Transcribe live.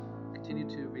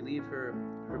continue to relieve her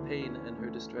pain and her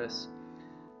distress.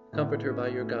 Comfort her by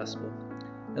your gospel.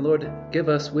 And Lord, give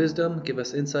us wisdom, give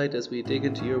us insight as we dig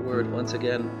into your word once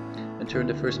again and turn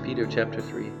to 1 Peter chapter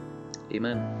 3.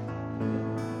 Amen.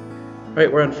 All right,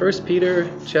 we're on 1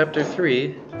 Peter chapter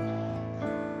 3.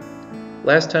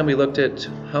 Last time we looked at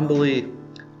humbly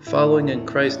following in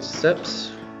Christ's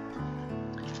steps,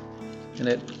 and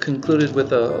it concluded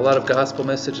with a lot of gospel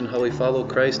message and how we follow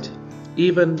Christ,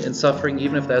 even in suffering,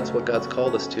 even if that's what God's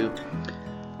called us to.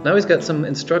 Now he's got some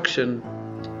instruction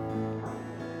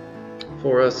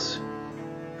for us,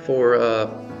 for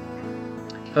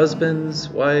husbands,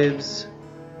 wives.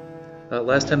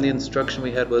 Last time the instruction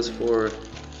we had was for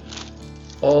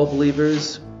all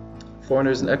believers,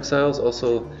 foreigners and exiles,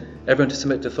 also everyone to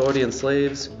submit to authority and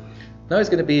slaves. Now he's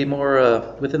going to be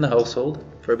more within the household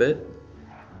for a bit.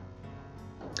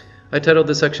 I titled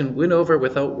this section, Win Over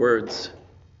Without Words.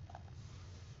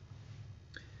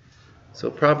 So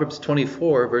Proverbs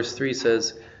 24 verse 3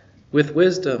 says, with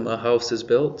wisdom a house is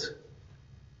built,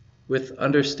 with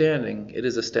understanding it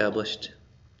is established.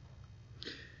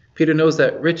 Peter knows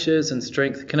that riches and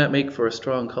strength cannot make for a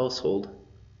strong household.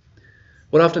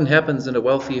 What often happens in a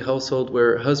wealthy household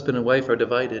where husband and wife are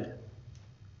divided?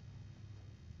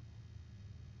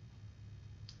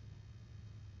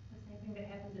 I think that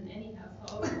happens in any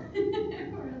household.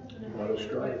 A lot of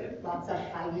strife. Lots of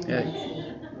fighting.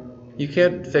 Yeah. You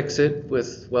can't fix it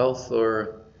with wealth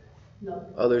or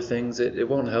other things. It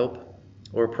won't help.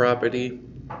 Or property.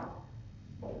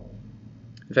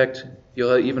 In fact,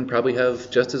 you'll even probably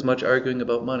have just as much arguing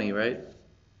about money, right?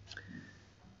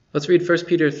 Let's read 1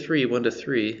 Peter 3,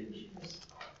 1-3.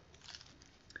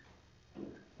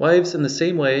 Wives, in the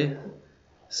same way,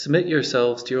 submit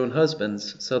yourselves to your own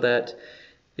husbands, so that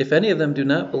if any of them do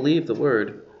not believe the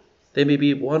word, they may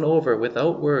be won over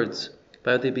without words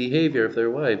by the behavior of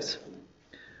their wives,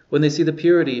 when they see the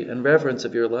purity and reverence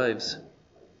of your lives.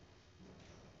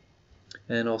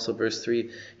 And also verse 3,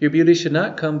 your beauty should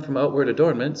not come from outward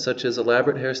adornment, such as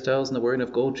elaborate hairstyles and the wearing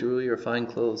of gold jewelry or fine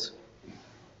clothes.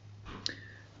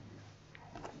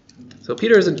 So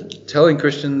Peter isn't telling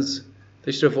Christians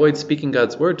they should avoid speaking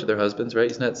God's word to their husbands, right?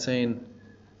 He's not saying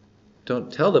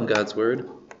don't tell them God's word.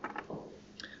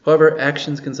 However,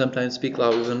 actions can sometimes speak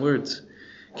louder than words.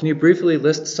 Can you briefly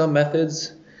list some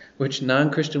methods which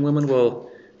non-Christian women will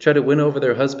try to win over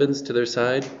their husbands to their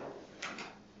side?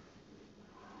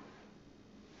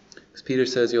 Because Peter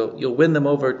says you'll win them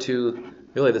over to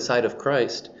really the side of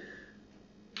Christ.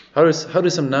 How do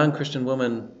some non-Christian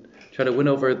women try to win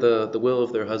over the will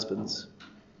of their husbands?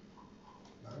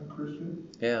 Non-Christian?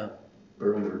 Yeah.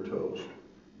 Burn their toast.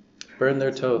 Burn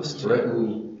their toast.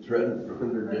 Threaten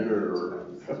burn their dinner.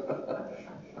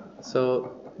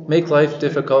 So make life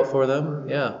difficult for them.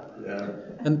 Yeah.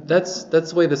 And that's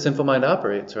the way the sinful mind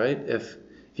operates, right? If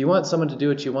you want someone to do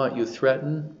what you want, you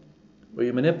threaten or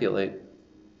you manipulate.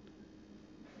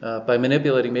 By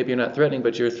manipulating, maybe you're not threatening,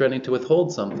 but you're threatening to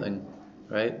withhold something,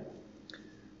 right?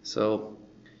 So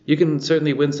you can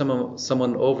certainly win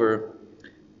someone over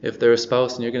if they're a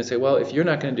spouse and you're going to say, well, if you're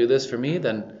not going to do this for me,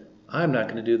 then I'm not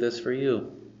going to do this for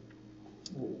you.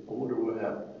 I wonder what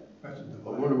happened. I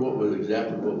wonder what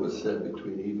was said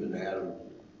between Eve and Adam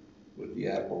with the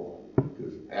apple.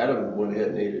 Because Adam went ahead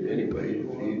and ate it anyway.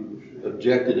 He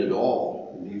objected at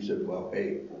all. And he said, well,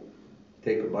 hey,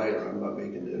 take a bite or I'm not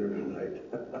making dinner tonight.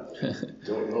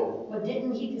 Don't know. Well,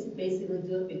 didn't he just basically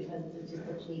do it because it's just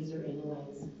a pleaser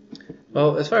anyways?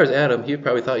 Well, as far as Adam, he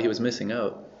probably thought he was missing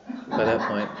out by that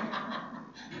point.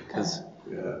 Because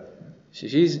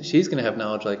she's going to have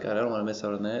knowledge like, God, I don't want to miss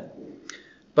out on that.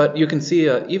 But you can see,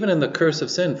 even in the curse of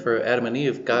sin for Adam and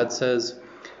Eve, God says,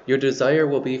 your desire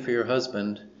will be for your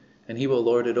husband, and he will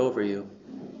lord it over you.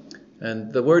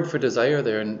 And the word for desire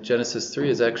there in Genesis 3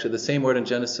 is actually the same word in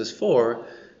Genesis 4.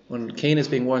 When Cain is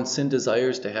being warned, sin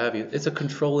desires to have you. It's a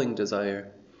controlling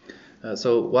desire.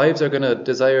 So wives are going to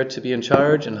desire to be in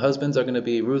charge, and husbands are going to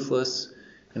be ruthless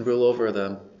and rule over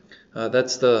them.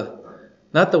 That's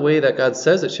not the way that God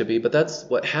says it should be, but that's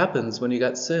what happens when you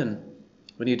got sin,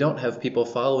 when you don't have people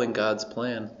following God's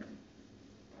plan.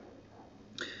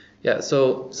 Yeah,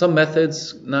 so some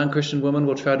methods non-Christian women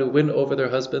will try to win over their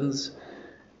husbands.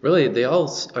 Really, they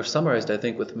all are summarized, I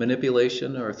think, with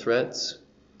manipulation or threats,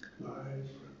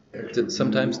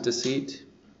 sometimes deceit.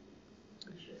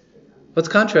 Let's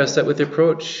contrast that with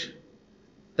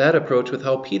that approach with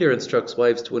how Peter instructs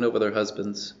wives to win over their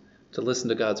husbands, to listen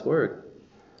to God's word.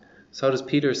 So how does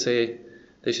Peter say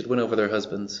they should win over their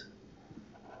husbands?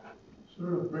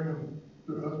 Sort of bringing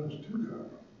their husbands to God.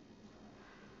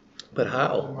 But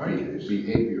how? In my case,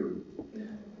 Behavior.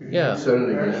 Yeah. Set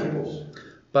an example.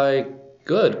 By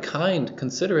good, kind,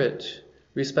 considerate,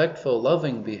 respectful,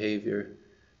 loving behavior,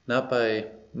 not by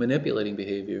manipulating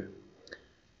behavior.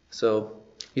 So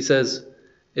he says,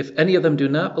 if any of them do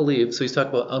not believe, so he's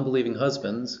talking about unbelieving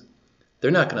husbands, they're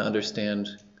not going to understand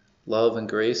love and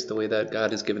grace the way that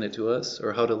God has given it to us,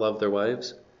 or how to love their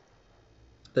wives,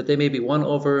 that they may be won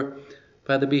over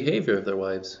by the behavior of their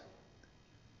wives.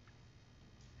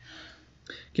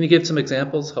 Can you give some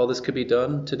examples how this could be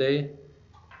done today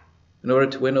in order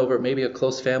to win over maybe a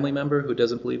close family member who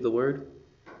doesn't believe the word?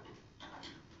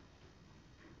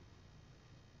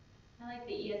 I like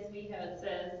the ESV how it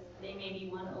says they may be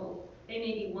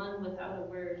won without a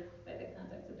word by the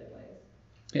conduct of their lives.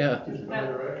 Yeah. Just by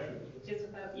their actions. Just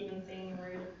without even saying a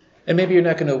word. And maybe you're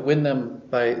not going to win them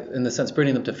by, in the sense,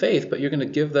 bringing them to faith, but you're going to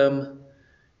give them,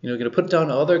 you're going to put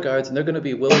down all their guards, and they're going to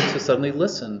be willing to suddenly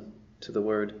listen to the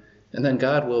word. And then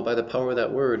God will, by the power of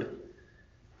that word.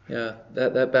 Yeah,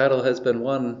 that battle has been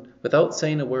won without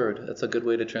saying a word. That's a good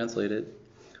way to translate it.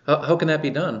 How can that be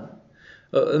done?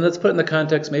 And let's put it in the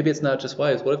context, maybe it's not just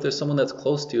wives. What if there's someone that's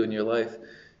close to you in your life,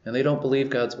 and they don't believe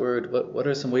God's word? What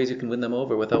are some ways you can win them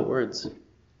over without words? Just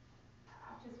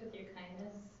with your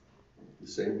kindness. The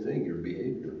same thing, your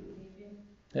behavior.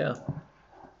 Yeah.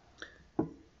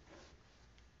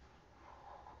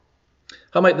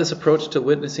 How might this approach to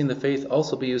witnessing the faith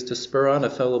also be used to spur on a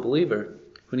fellow believer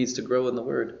who needs to grow in the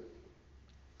word?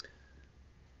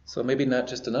 So maybe not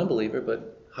just an unbeliever,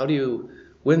 but how do you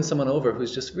win someone over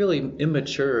who's just really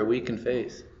immature or weak in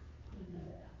faith?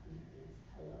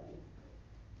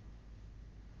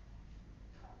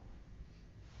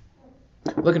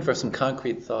 Looking for some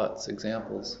concrete thoughts,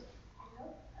 examples.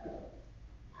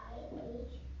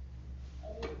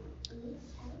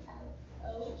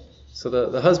 So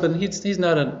the husband, he's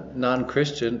not a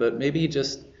non-Christian, but maybe he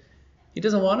doesn't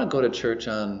want to go to church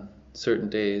on certain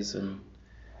days, and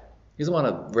he doesn't want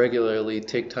to regularly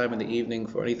take time in the evening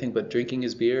for anything but drinking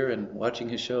his beer and watching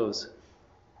his shows.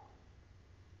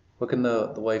 What can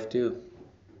the wife do?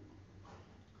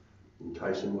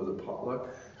 Entice him with a potluck.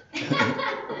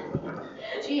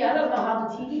 Gee, I don't know how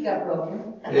the TV got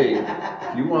broken. Hey,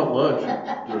 if you want lunch,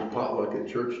 there's potluck at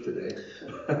church today.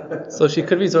 So she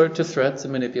could resort to threats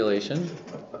and manipulation,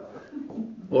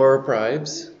 or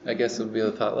bribes, I guess would be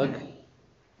the potluck.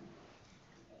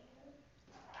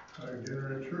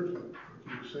 Dinner at church, like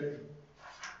you were saying.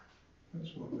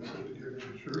 That's one method to get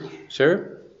into church.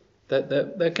 Sure,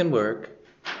 that can work.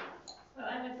 Well,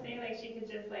 I would say like she could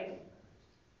just like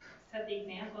set the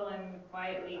example and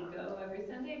quietly go every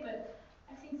Sunday, but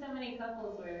I've seen so many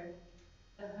couples where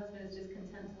the husband is just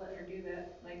content to let her do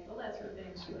that. Like, well, that's her thing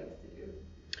she likes to do.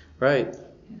 Right.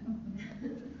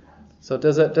 So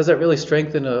does that really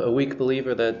strengthen a weak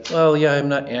believer that, well, yeah, I'm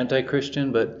not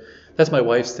anti-Christian, but that's my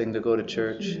wife's thing to go to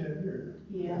church?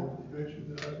 Yeah. Eventually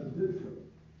the husband did come.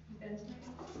 Eventually.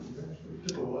 Eventually, it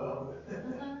took a while.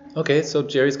 Okay, so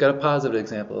Jerry's got a positive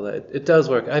example of that. It does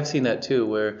work. I've seen that too,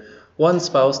 where one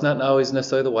spouse, not always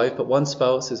necessarily the wife, but one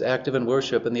spouse is active in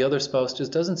worship and the other spouse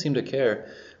just doesn't seem to care.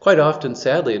 Quite often,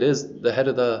 sadly, it is the head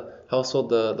of the household,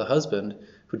 the husband,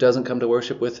 who doesn't come to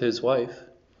worship with his wife.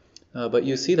 But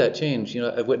you see that change.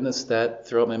 I've witnessed that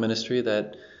throughout my ministry,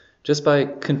 that just by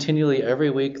continually every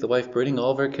week the wife bringing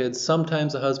all of her kids,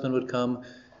 sometimes the husband would come.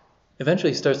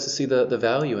 Eventually he starts to see the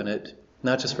value in it,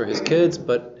 not just for his kids,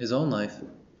 but his own life.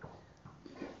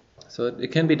 So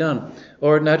it can be done.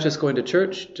 Or not just going to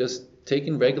church, just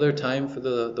taking regular time for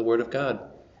the Word of God.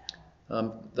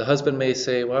 The husband may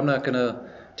say, well, I'm not going to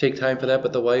take time for that,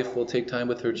 but the wife will take time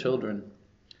with her children.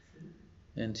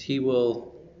 And he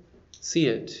will see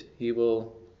it. He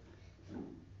will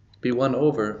be won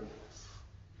over.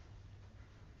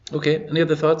 Okay, any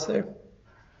other thoughts there?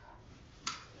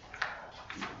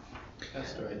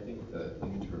 Pastor, I think the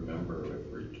thing to remember if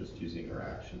we're just using our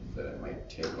actions, that it might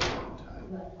take a long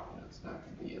time. It's not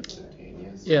going to be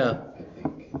instantaneous. Yeah. I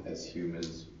think as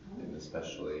humans, and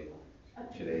especially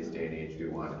today's day and age, we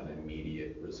want an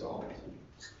immediate result.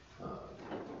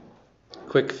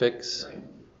 Quick fix. Right.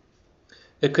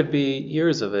 It could be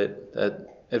years of it,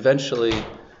 that eventually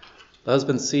the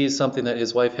husband sees something that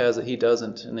his wife has that he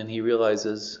doesn't, and then he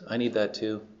realizes, I need that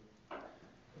too.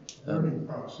 Learning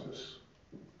process.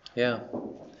 Yeah.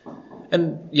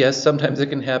 And yes, sometimes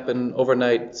it can happen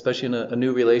overnight, especially in a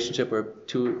new relationship where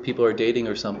two people are dating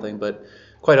or something, but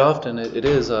quite often it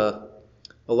is a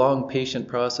long, patient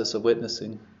process of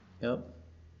witnessing. Yep.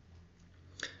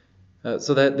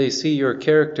 So that they see your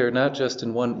character not just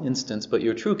in one instance, but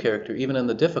your true character, even in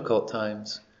the difficult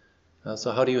times.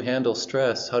 So how do you handle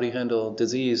stress? How do you handle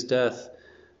disease, death,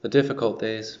 the difficult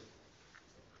days?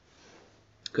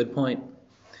 Good point.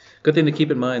 Good thing to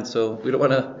keep in mind. So we don't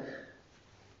want to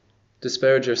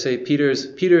disparage or say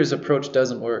Peter's approach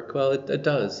doesn't work. Well, it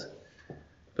does.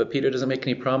 But Peter doesn't make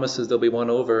any promises they'll be won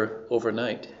over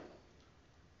overnight.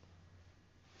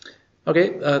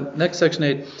 Okay, next section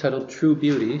I titled True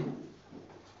Beauty.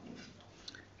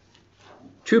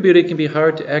 True beauty can be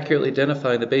hard to accurately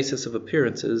identify on the basis of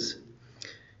appearances.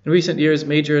 In recent years,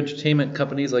 major entertainment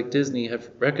companies like Disney have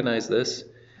recognized this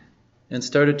and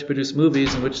started to produce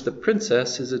movies in which the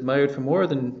princess is admired for more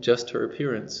than just her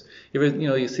appearance.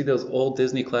 You see those old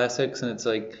Disney classics, and it's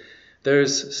like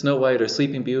there's Snow White or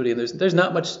Sleeping Beauty, and there's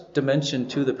not much dimension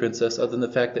to the princess other than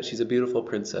the fact that she's a beautiful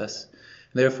princess.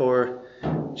 And therefore,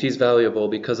 she's valuable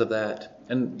because of that.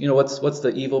 And what's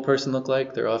the evil person look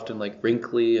like? They're often like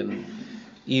wrinkly and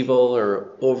evil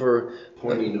or over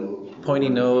pointy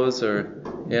nose, or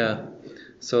yeah.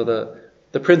 So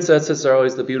the princesses are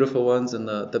always the beautiful ones, and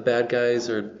the bad guys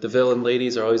or the villain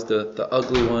ladies are always the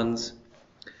ugly ones.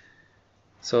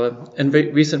 So, and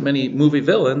many movie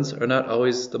villains are not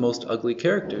always the most ugly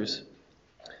characters.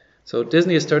 So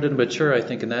Disney has started to mature, I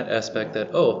think, in that aspect that,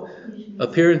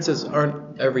 appearances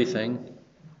aren't everything.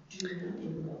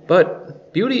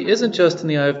 But beauty isn't just in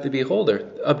the eye of the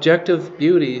beholder. Objective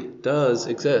beauty does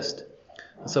exist.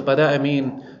 So by that I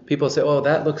mean, people say,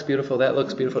 that looks beautiful, that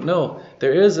looks beautiful. No,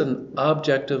 there is an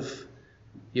objective,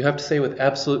 you have to say with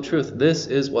absolute truth, this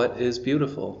is what is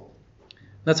beautiful.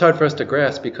 That's hard for us to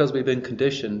grasp because we've been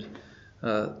conditioned,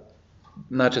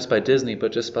 not just by Disney,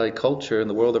 but just by culture and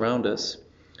the world around us.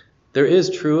 There is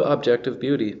true objective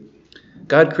beauty.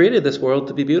 God created this world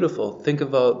to be beautiful. Think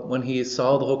about when he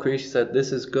saw the whole creation, he said,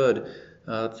 this is good.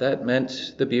 That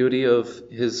meant the beauty of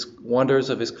his wonders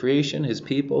of his creation, his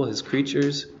people, his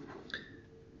creatures.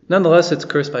 Nonetheless, it's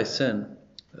cursed by sin.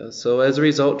 So as a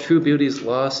result, true beauty is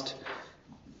lost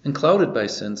and clouded by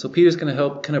sin. So Peter's going to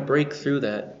help kind of break through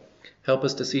that, help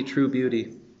us to see true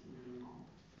beauty.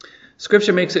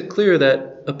 Scripture makes it clear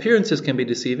that appearances can be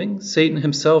deceiving. Satan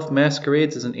himself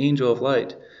masquerades as an angel of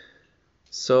light.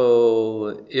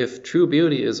 So if true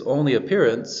beauty is only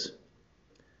appearance,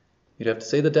 you'd have to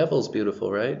say the devil's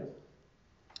beautiful, right?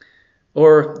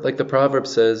 Or, like the proverb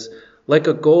says, like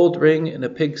a gold ring in a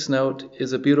pig's snout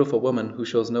is a beautiful woman who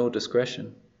shows no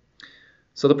discretion.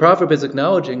 So the proverb is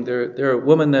acknowledging they're a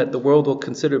woman that the world will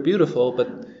consider beautiful,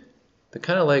 but they're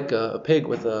kind of like a pig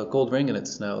with a gold ring in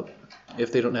its snout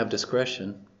if they don't have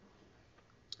discretion.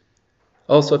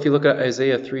 Also, if you look at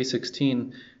Isaiah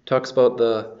 3:16, talks about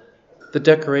the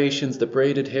decorations, the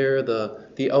braided hair,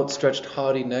 the outstretched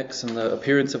haughty necks, and the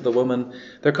appearance of the woman.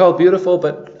 They're called beautiful,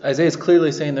 but Isaiah is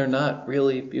clearly saying they're not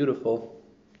really beautiful.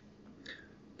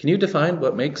 Can you define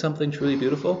what makes something truly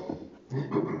beautiful?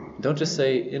 Don't just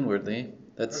say inwardly.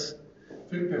 I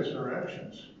think that's their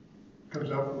actions. It comes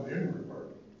out from the inward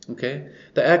part. Okay.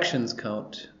 The actions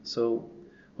count. So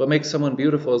what makes someone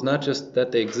beautiful is not just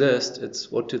that they exist,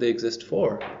 it's what do they exist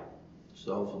for?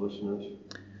 Selflessness.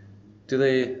 Do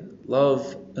they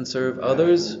love and serve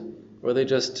others, or are they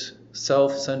just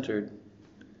self-centered?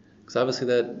 Because obviously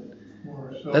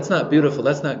that's not beautiful,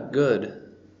 that's not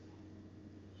good.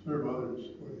 Serve others.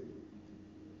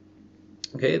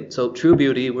 Okay, so true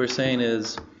beauty, we're saying,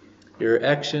 is your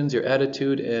actions, your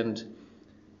attitude, and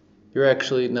you're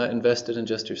actually not invested in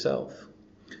just yourself.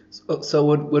 So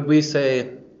would we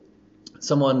say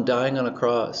someone dying on a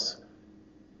cross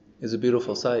is a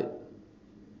beautiful sight?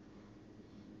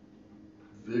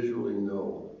 Visually,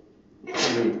 no.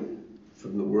 I mean,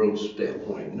 from the world's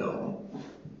standpoint, no.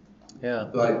 Yeah.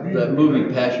 Like that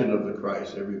movie, Passion of the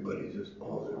Christ, everybody just,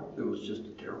 it was just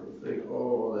a terrible thing.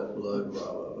 Oh, that blood,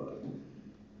 blah, blah, blah.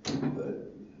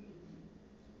 But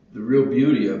the real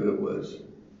beauty of it was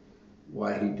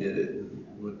why he did it and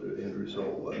what the end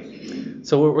result was.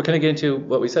 So we're kind of getting to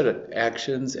what we said,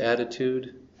 actions,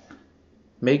 attitude,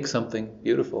 make something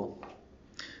beautiful.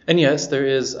 And yes, there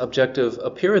is objective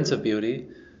appearance of beauty,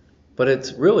 but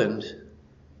it's ruined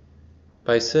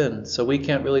by sin. So we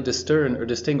can't really discern or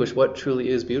distinguish what truly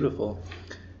is beautiful.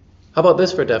 How about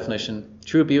this for definition?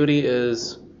 True beauty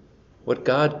is what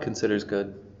God considers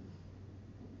good.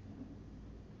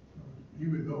 He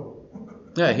would know.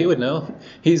 Yeah, he would know.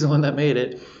 He's the one that made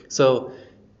it. So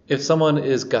if someone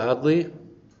is godly,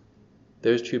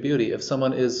 there's true beauty. If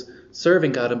someone is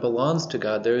serving God and belongs to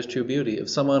God, there is true beauty. If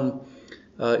someone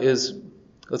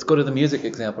let's go to the music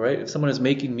example, right? If someone is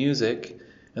making music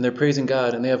and they're praising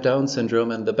God and they have Down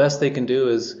syndrome and the best they can do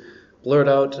is blurt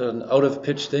out an out of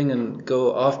pitch thing and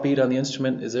go offbeat on the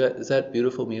instrument, is that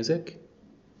beautiful music?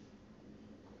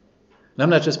 And I'm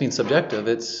not just being subjective,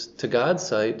 it's to God's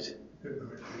sight,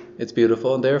 it's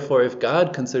beautiful, and therefore if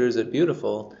God considers it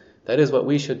beautiful, that is what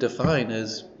we should define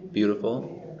as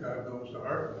beautiful. God knows the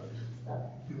heart.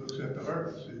 He looks at the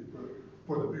heart, see,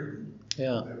 for the beauty.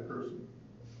 Yeah. that person.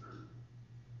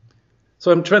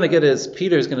 So I'm trying to get as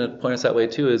Peter's going to point us that way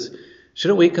too, is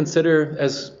shouldn't we consider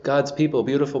as God's people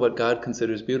beautiful what God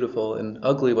considers beautiful and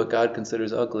ugly what God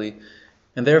considers ugly?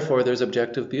 And therefore there's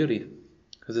objective beauty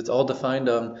because it's all defined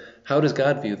on how does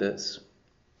God view this?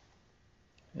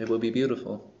 It will be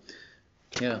beautiful.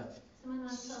 Yeah. Someone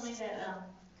once told me that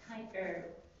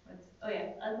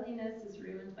ugliness is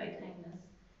ruined by kindness,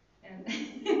 and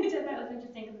which I thought was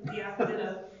interesting because it's the opposite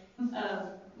of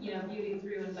beauty is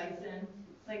ruined by sin.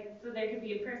 Like, so there could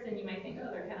be a person you might think,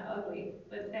 oh, they're kind of ugly,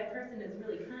 but if that person is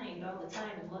really kind all the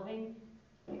time and loving,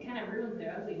 it kind of ruins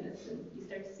their ugliness, and you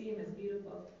start to see them as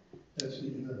beautiful. That's the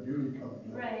inner beauty coming out.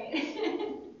 Right.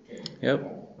 Yep.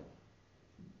 All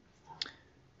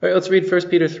right, let's read 1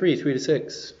 Peter 3,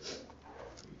 3-6.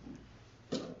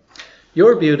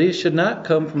 Your beauty should not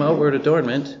come from outward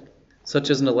adornment, such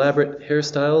as an elaborate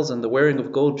hairstyles and the wearing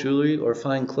of gold jewelry or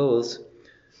fine clothes.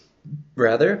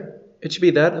 Rather, it should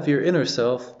be that of your inner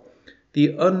self,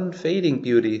 the unfading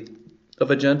beauty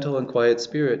of a gentle and quiet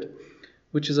spirit,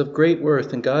 which is of great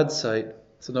worth in God's sight.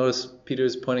 So notice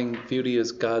Peter's pointing beauty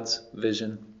as God's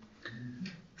vision.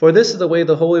 For this is the way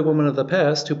the holy women of the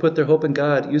past, who put their hope in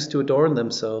God, used to adorn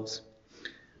themselves.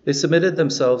 They submitted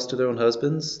themselves to their own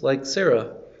husbands, like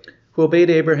Sarah, who obeyed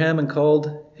Abraham and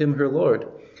called him her Lord.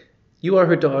 You are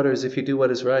her daughters if you do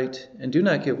what is right, and do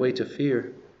not give way to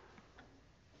fear.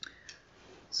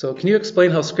 So can you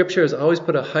explain how Scripture has always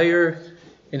put a higher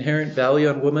inherent value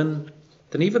on women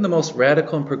than even the most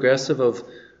radical and progressive of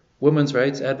women's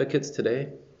rights advocates today?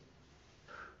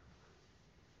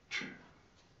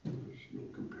 There's no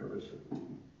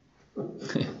comparison.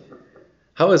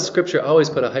 How has Scripture always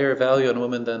put a higher value on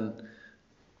women than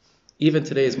even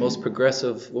today's most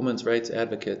progressive women's rights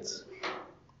advocates?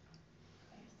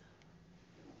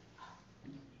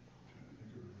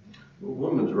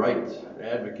 Well, women's rights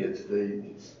advocates,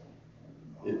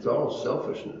 it's all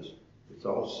selfishness. It's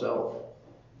all self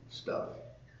stuff.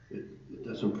 It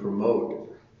doesn't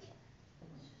promote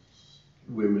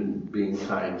women being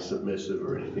kind, submissive,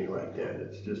 or anything like that.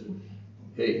 It's just,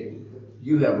 hey,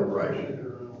 you have a right.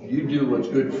 You do what's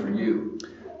good for you.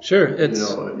 Sure, it's...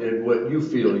 and what you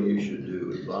feel you should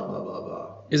do, and blah, blah, blah,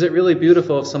 blah. Is it really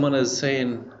beautiful if someone is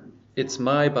saying, it's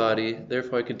my body,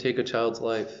 therefore I can take a child's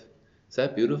life? Is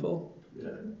that beautiful? Yeah.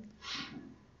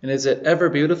 And is it ever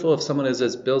beautiful if someone is,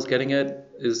 as Bill's getting at,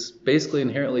 is basically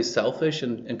inherently selfish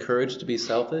and encouraged to be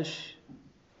selfish?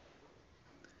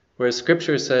 Whereas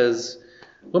Scripture says,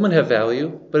 women have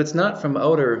value, but it's not from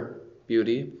outer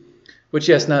beauty, which,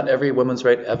 yes, not every women's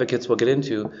right advocates will get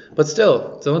into. But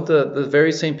still, don't the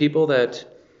very same people that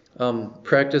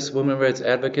practice women's rights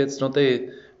advocates, don't they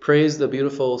praise the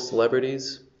beautiful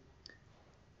celebrities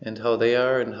and how they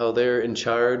are and how they're in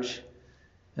charge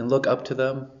and look up to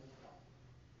them?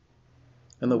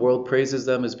 And the world praises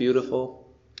them as beautiful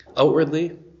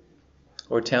outwardly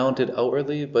or talented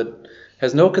outwardly, but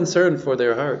has no concern for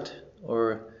their heart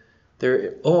or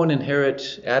their own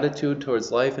inherent attitude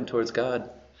towards life and towards God.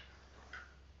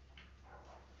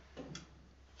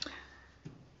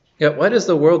 Yet why does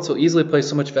the world so easily place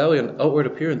so much value on outward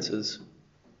appearances?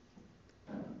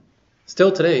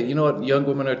 Still today, you know what young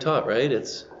women are taught, right?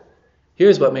 It's,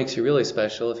 here's what makes you really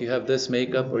special. If you have this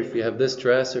makeup, or if you have this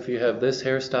dress, or if you have this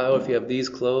hairstyle, or if you have these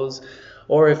clothes,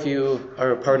 or if you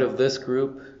are a part of this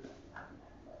group.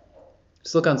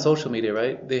 Just look on social media,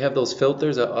 right? They have those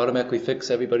filters that automatically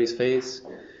fix everybody's face.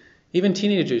 Even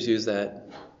teenagers use that.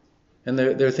 And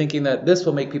they're thinking that this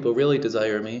will make people really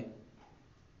desire me.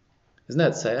 Isn't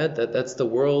that sad? That's the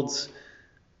world's...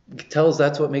 tells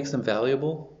that's what makes them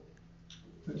valuable?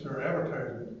 It's our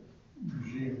advertising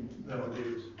regime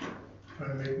nowadays, trying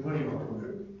to make money off of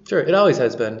it. Sure, it always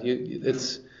has been.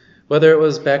 It's whether it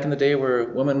was back in the day where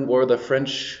women wore the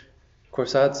French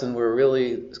corsets and were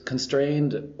really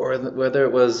constrained, or whether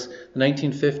it was the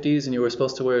 1950s and you were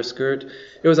supposed to wear a skirt,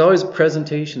 it was always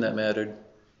presentation that mattered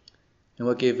and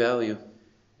what gave value.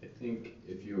 I think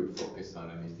if you would focus on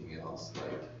anything else,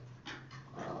 like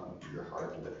your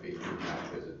heart and the faith you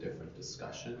have, is a different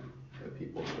discussion that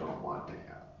people don't want to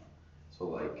have. So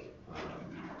like,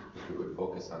 if we would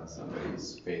focus on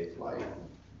somebody's faith life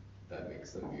that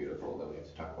makes them beautiful, then we have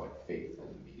to talk about faith in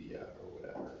the media or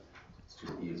whatever. It's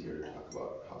just easier to talk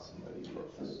about how somebody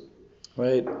looks.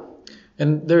 Right.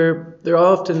 And they're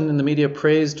often in the media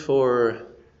praised for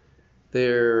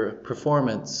their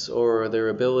performance or their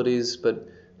abilities, but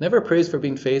never praised for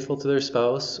being faithful to their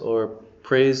spouse or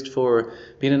praised for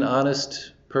being an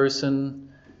honest person.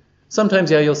 Sometimes,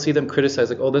 yeah, you'll see them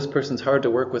criticized, like, oh, this person's hard to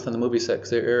work with on the movie set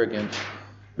because they're arrogant.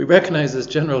 We recognize this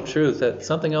general truth that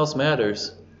something else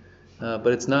matters, but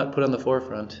it's not put on the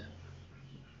forefront.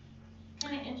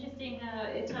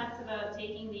 talks about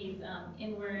taking these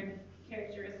inward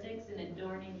characteristics and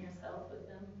adorning yourself with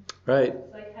them. Right.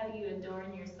 It's like, how do you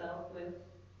adorn yourself with,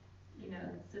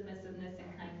 submissiveness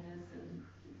and kindness and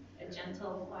a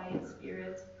gentle, quiet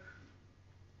spirit?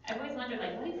 I've always wondered,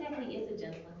 what exactly is a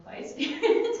gentle and quiet spirit?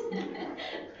 It's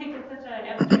such an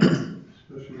abstract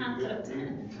Especially concept.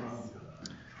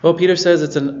 Well, Peter says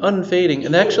it's an unfading,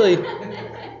 and actually,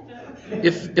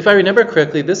 if I remember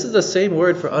correctly, this is the same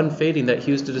word for unfading that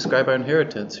he used to describe our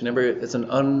inheritance. Remember, it's an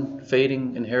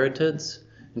unfading inheritance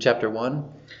in chapter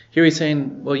 1. Here he's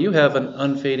saying, well, you have an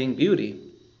unfading beauty.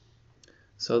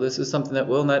 So this is something that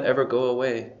will not ever go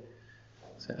away.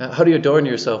 So how do you adorn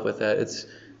yourself with that? It's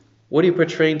what are you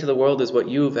portraying to the world is what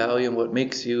you value and what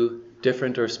makes you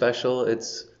different or special.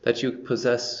 It's that you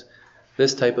possess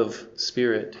this type of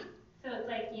spirit. So it's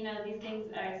like, these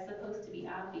things are supposed to be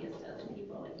obvious to other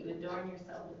people. Like, you adorn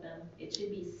yourself with them. It should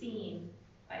be seen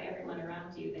by everyone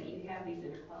around you that you have these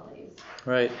inner qualities.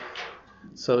 Right.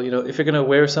 So, if you're going to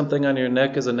wear something on your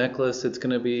neck as a necklace, it's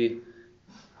going to be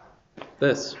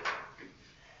this.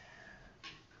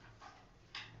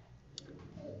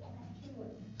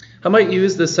 I might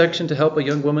use this section to help a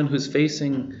young woman who's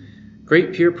facing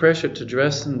great peer pressure to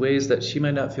dress in ways that she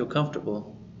might not feel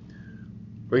comfortable.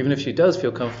 Or even if she does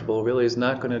feel comfortable, really is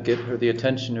not going to get her the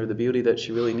attention or the beauty that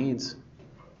she really needs.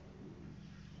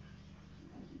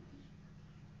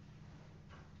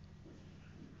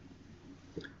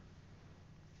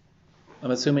 I'm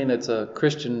assuming it's a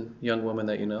Christian young woman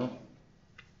that you know.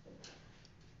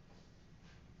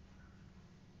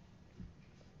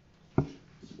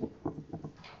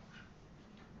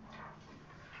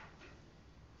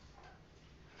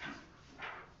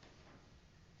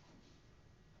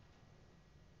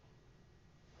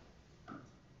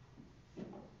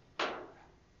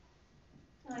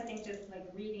 Well, I think just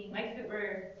reading, if it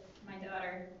were my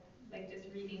daughter, just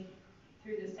reading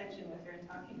through this section with her and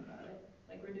talking about it,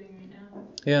 like we're doing right now.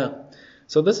 Yeah.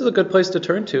 So this is a good place to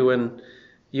turn to when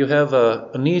you have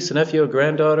a niece, a nephew, a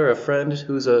granddaughter, a friend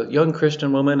who's a young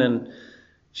Christian woman, and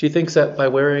she thinks that by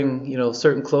wearing,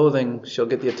 certain clothing, she'll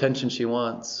get the attention she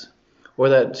wants. Or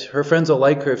that her friends will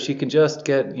like her if she can just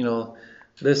get,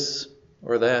 this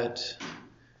or that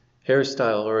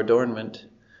hairstyle or adornment.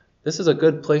 This is a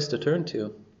good place to turn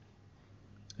to.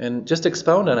 And just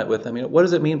expound on it with them. What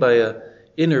does it mean by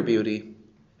inner beauty?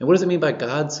 And what does it mean by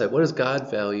God's sight? What does God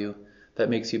value that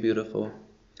makes you beautiful?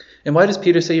 And why does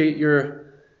Peter say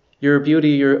your beauty,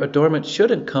 your adornment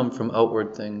shouldn't come from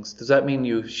outward things? Does that mean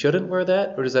you shouldn't wear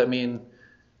that? Or does that mean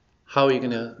how are you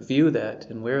going to view that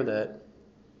and wear that?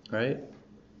 Right?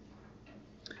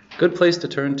 Good place to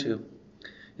turn to.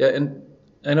 Yeah, and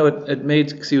I know it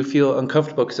makes you feel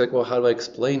uncomfortable because well, how do I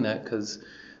explain that? Because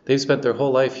they've spent their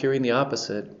whole life hearing the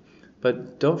opposite.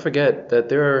 But don't forget that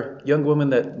there are young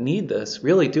women that need this,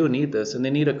 really do need this, and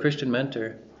they need a Christian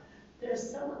mentor.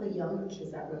 There's some of the younger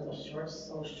kids that wear those shorts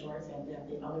so short, and then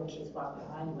the other kids walk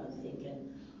behind them thinking,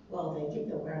 well, they think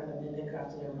they're wearing them, and then they go up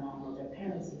to their mom or their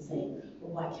parents and say,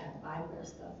 well, why can't I wear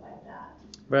stuff like that?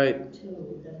 Right.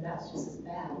 Too, then that's just as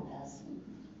bad as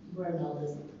wearing all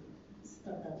this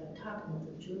stuff that they're talking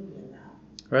about, the jewelry and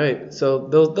that. Right. So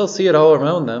they'll see it all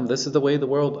around them. This is the way the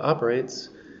world operates.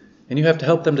 And you have to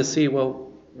help them to see,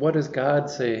 well, what does God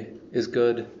say is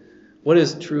good? What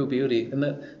is true beauty? And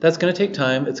that's going to take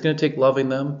time. It's going to take loving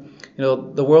them.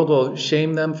 The world will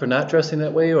shame them for not dressing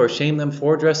that way or shame them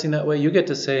for dressing that way. You get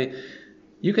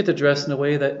to dress in a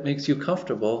way that makes you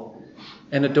comfortable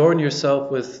and adorn yourself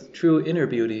with true inner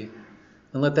beauty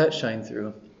and let that shine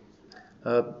through.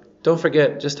 Don't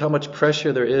forget just how much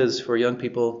pressure there is for young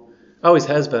people, always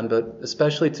has been, but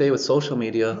especially today with social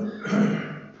media,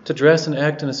 to dress and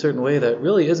act in a certain way that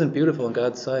really isn't beautiful in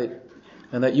God's sight.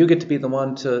 And that you get to be the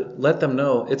one to let them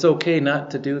know it's okay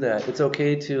not to do that. It's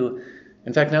okay to,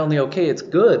 in fact, not only okay, it's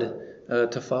good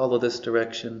to follow this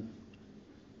direction.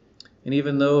 And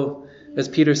even though, as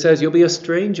Peter says, you'll be a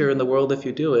stranger in the world if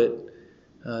you do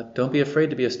it, don't be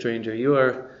afraid to be a stranger. You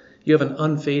have an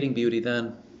unfading beauty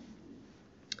then.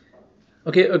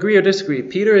 Okay, agree or disagree?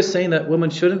 Peter is saying that women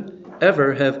shouldn't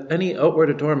ever have any outward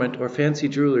adornment or fancy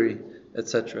jewelry,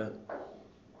 etc.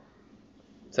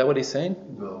 Is that what he's saying?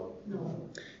 No.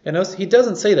 And notice he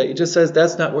doesn't say that. He just says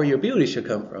that's not where your beauty should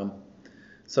come from.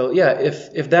 So yeah,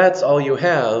 if that's all you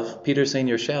have, Peter's saying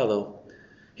you're shallow.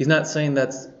 He's not saying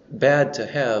that's bad to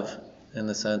have in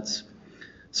the sense.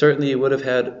 Certainly you would have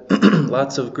had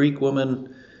lots of Greek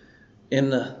women in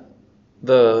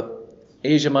the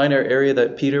Asia Minor area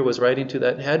that Peter was writing to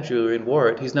that had jewelry and wore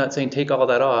it. He's not saying take all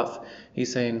that off.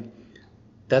 He's saying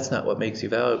that's not what makes you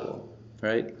valuable,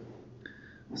 right?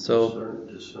 So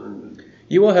Discernment.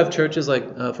 You will have churches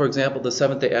like, for example, the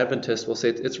Seventh-day Adventist will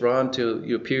say it's wrong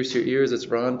to pierce your ears, it's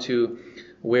wrong to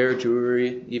wear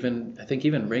jewelry, I think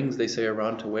even rings they say are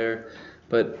wrong to wear.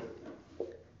 But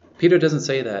Peter doesn't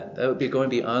say that. That would be going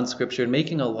beyond Scripture and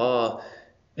making a law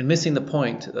and missing the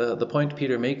point. The point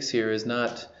Peter makes here is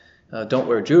not don't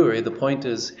wear jewelry. The point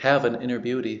is have an inner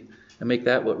beauty and make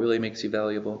that what really makes you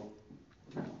valuable.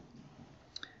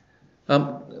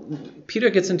 Peter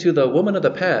gets into the woman of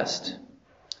the past.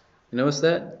 You notice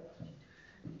that?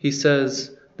 He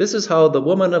says, this is how the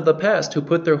woman of the past who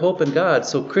put their hope in God,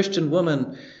 so Christian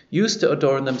women used to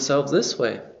adorn themselves this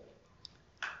way.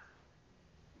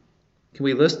 Can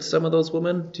we list some of those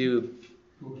women? Do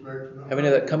you have any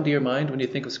that come to your mind when you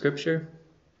think of Scripture?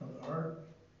 From the heart.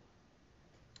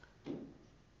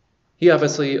 He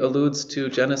obviously alludes to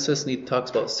Genesis and he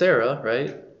talks about Sarah,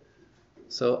 right?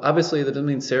 So obviously that doesn't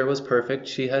mean Sarah was perfect.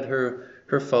 She had her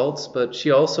faults, but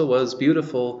she also was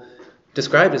beautiful,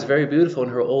 described as very beautiful in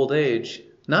her old age,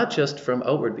 not just from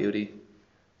outward beauty,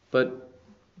 but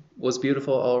was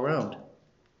beautiful all around.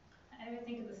 I would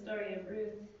think of the story of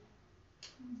Ruth.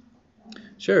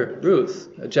 Sure, Ruth,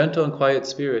 a gentle and quiet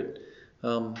spirit.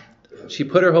 She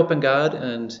put her hope in God,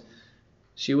 and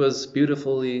she was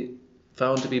beautifully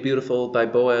found to be beautiful by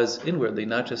Boaz inwardly,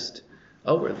 not just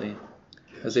outwardly,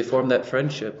 as they formed that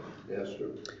friendship.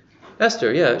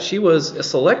 Esther, yeah, she was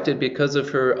selected because of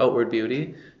her outward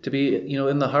beauty to be,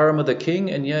 in the harem of the king,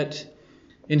 and yet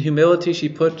in humility she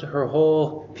put her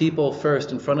whole people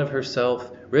first in front of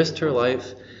herself, risked her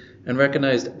life, and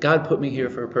recognized God put me here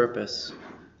for a purpose.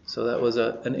 So that was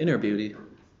an inner beauty.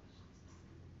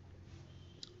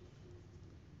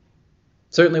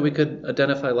 Certainly we could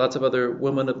identify lots of other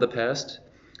women of the past,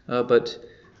 but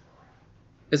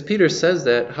as Peter says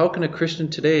that, how can a Christian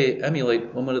today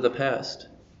emulate women of the past?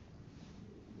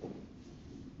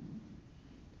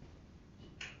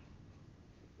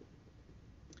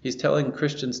 He's telling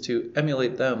Christians to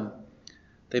emulate them.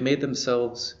 They made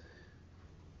themselves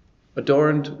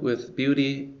adorned with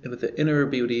beauty, with the inner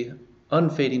beauty,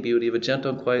 unfading beauty of a gentle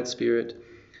and quiet spirit.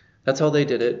 That's how they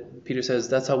did it. Peter says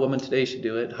that's how women today should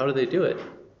do it. How do they do it?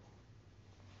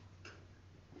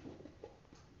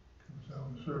 Comes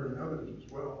down to serving others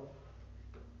as well.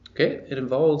 Okay, it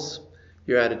involves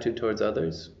your attitude towards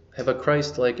others. Have a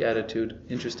Christ-like attitude,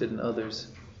 interested in others.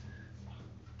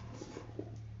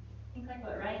 I think like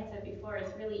what Ryan said before,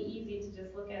 it's really easy to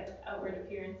just look at outward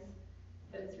appearance,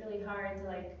 but it's really hard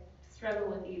to struggle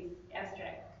with these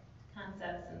abstract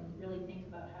concepts and really think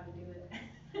about how to do it.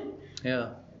 Yeah.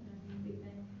 Big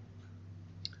thing.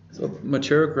 So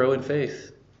mature, grow in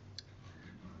faith.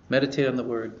 Meditate on the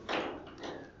Word.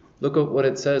 Look at what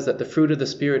it says, that the fruit of the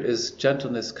Spirit is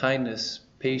gentleness, kindness,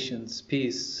 patience,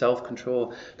 peace,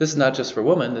 self-control. This is not just for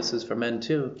women, this is for men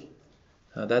too.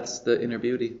 That's the inner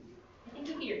beauty. I think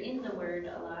if you're in the Word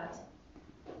a lot,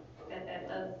 that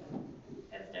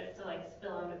starts to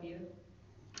spill out of you.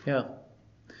 Yeah.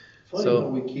 Funny So- how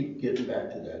we keep getting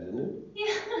back to that, isn't it?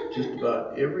 Yeah. Just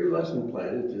about every lesson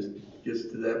plan, it just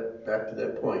gets to back to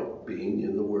that point, being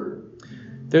in the Word.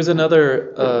 There's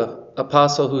another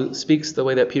apostle who speaks the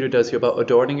way that Peter does here about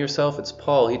adorning yourself. It's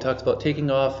Paul. He talks about taking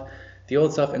off the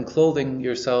old self and clothing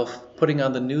yourself, putting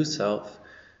on the new self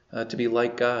to be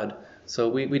like God. So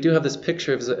we do have this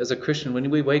picture as a Christian. When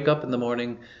we wake up in the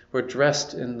morning, we're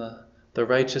dressed in the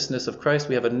righteousness of Christ.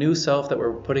 We have a new self that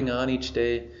we're putting on each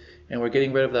day, and we're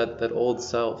getting rid of that old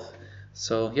self.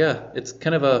 So yeah, it's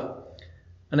kind of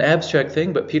an abstract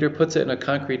thing, but Peter puts it in a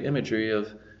concrete imagery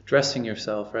of dressing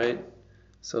yourself, right?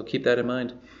 So keep that in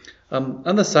mind.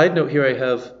 On the side note here I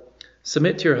have,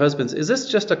 submit to your husbands. Is this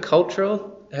just a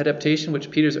cultural adaptation which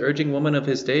Peter's urging women of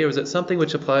his day, or is it something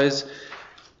which applies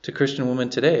to Christian women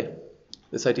today?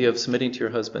 This idea of submitting to your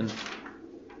husband.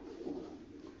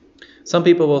 Some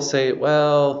people will say,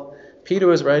 well, Peter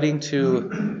was writing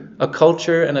to a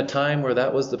culture and a time where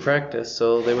that was the practice,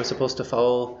 so they were supposed to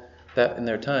follow that in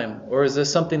their time. Or is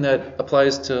this something that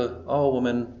applies to all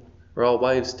women or all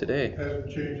wives today? Hasn't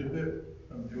changed a bit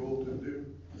from the old to the new.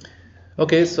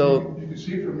 Okay, so You can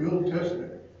see from the Old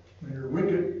Testament, when you're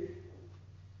wicked,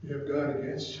 you have God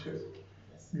against you.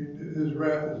 His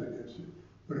wrath is against you.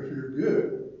 But if you're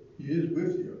good, He is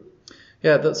with you.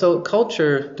 yeah, so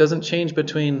culture doesn't change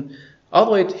between all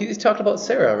the way. He's talking about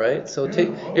Sarah, right? So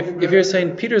if you're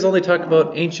saying Peter's only talking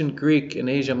about ancient Greek in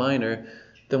Asia Minor,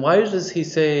 then why does he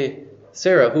say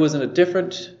Sarah, who was in a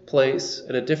different place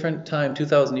at a different time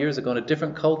 2,000 years ago in a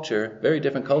different culture, very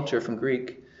different culture from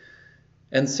Greek?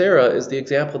 And Sarah is the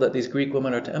example that these Greek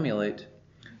women are to emulate.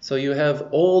 So you have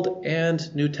Old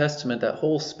and New Testament, that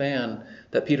whole span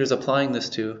that Peter's applying this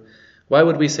to. Why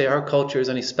would we say our culture is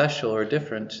any special or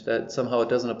different, that somehow it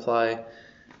doesn't apply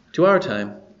to our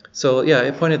time. So yeah,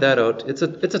 I pointed that out. It's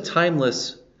a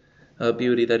timeless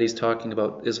beauty that he's talking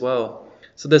about as well.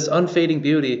 So this unfading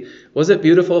beauty, was it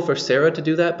beautiful for Sarah to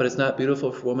do that, but it's not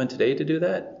beautiful for women today to do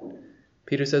that?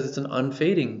 Peter says it's an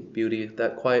unfading beauty,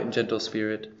 that quiet and gentle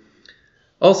spirit.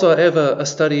 Also, I have a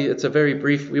study, it's a very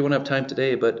brief, we won't have time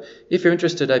today, but if you're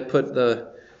interested, I put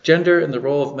the gender and the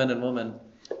role of men and women.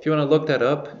 If you want to look that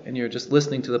up and you're just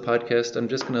listening to the podcast, I'm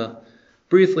just going to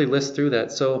briefly list through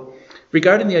that. So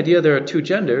regarding the idea there are two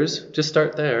genders, just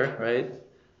start there, right?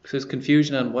 Because there's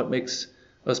confusion on what makes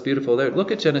us beautiful there.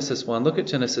 Look at Genesis 1, look at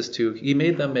Genesis 2. He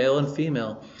made them male and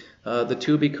female. The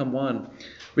two become one.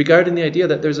 Regarding the idea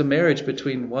that there's a marriage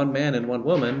between one man and one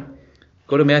woman,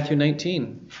 go to Matthew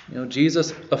 19.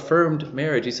 Jesus affirmed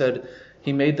marriage. He said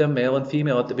he made them male and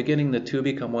female. At the beginning, the two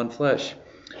become one flesh.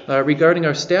 Regarding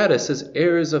our status as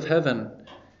heirs of heaven,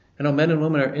 men and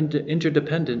women are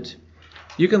interdependent.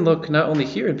 You can look not only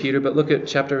here in Peter, but look at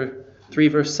chapter 3,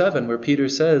 verse 7, where Peter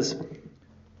says,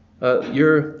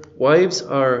 your wives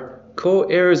are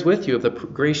co-heirs with you of the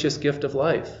gracious gift of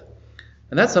life.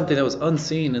 And that's something that was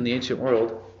unseen in the ancient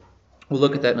world. We'll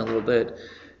look at that in a little bit.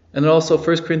 And then also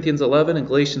 1 Corinthians 11 and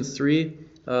Galatians 3,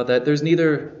 that there's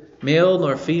neither male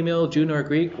nor female, Jew nor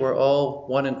Greek. We're all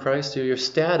one in Christ. So your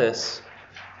status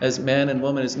as man and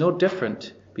woman is no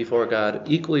different before God.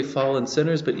 Equally fallen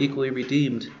sinners, but equally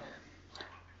redeemed.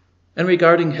 And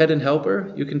regarding head and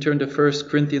helper, you can turn to 1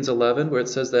 Corinthians 11, where it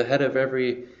says the head of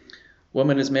every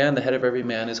woman is man, the head of every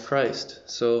man is Christ.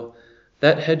 So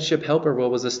that headship helper role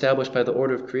was established by the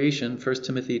order of creation, 1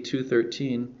 Timothy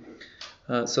 2:13.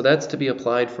 So that's to be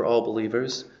applied for all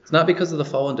believers. It's not because of the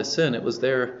fall into sin. It was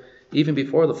there even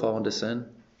before the fall into sin.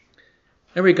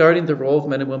 And regarding the role of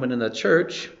men and women in the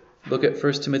church, look at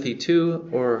 1 Timothy 2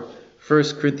 or 1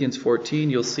 Corinthians 14.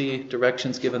 You'll see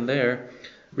directions given there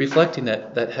reflecting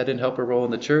that head and helper role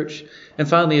in the church. And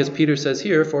finally, as Peter says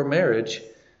here, for marriage,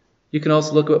 you can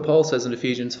also look at what Paul says in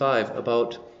Ephesians 5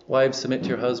 about wives submit to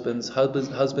your husbands,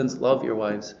 husbands love your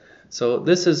wives. So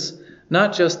this is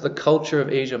not just the culture of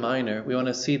Asia Minor. We want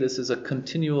to see this as a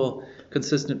continual,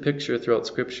 consistent picture throughout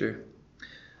Scripture.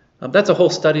 That's a whole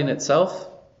study in itself.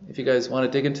 If you guys want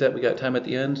to dig into that, we got time at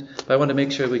the end. But I want to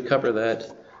make sure we cover that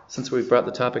since we've brought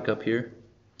the topic up here.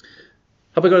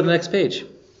 How about we go to the next page?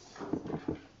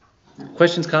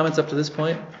 Questions, comments up to this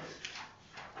point?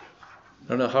 I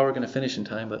don't know how we're going to finish in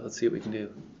time, but let's see what we can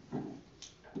do.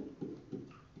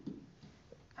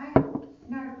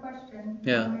 Not a question.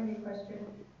 Yeah. Maybe a question.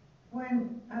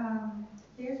 When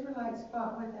the Israelites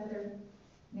fought with other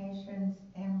nations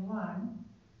and won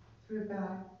through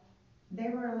God, they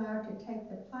were allowed to take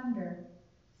the plunder.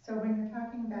 So when you're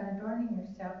talking about adorning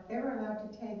yourself, they were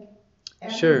allowed to take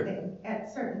everything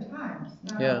at certain times,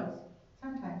 not always,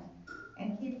 sometimes,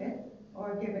 and keep it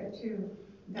or give it to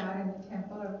God in the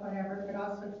temple or whatever, but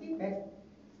also keep it.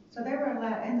 So they were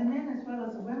allowed, and the men as well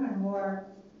as the women wore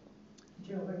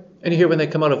jewelry. And here when they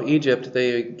come out of Egypt,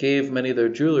 they gave many of their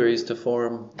jewelries to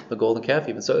form the golden calf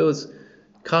even. So it was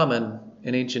common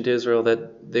in ancient Israel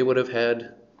that they would have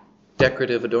had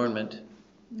decorative adornment.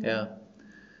 Mm-hmm. Yeah.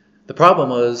 The problem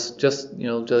was just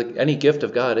like any gift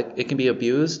of God, it can be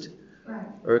abused, right,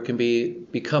 or it can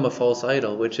become a false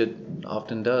idol, which it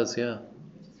often does, yeah.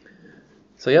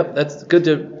 So yep, that's good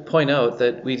to point out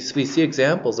that we see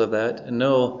examples of that and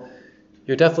know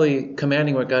you're definitely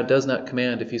commanding what God does not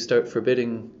command if you start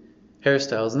forbidding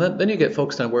hairstyles. And then you get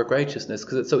focused on work righteousness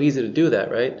because it's so easy to do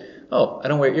that, right? Oh, I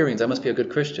don't wear earrings, I must be a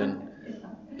good Christian.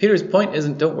 Peter's point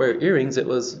isn't don't wear earrings, it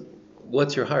was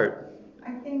what's your heart?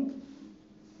 I think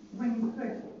when you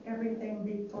put everything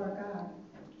before God,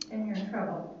 then you're in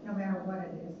trouble, no matter what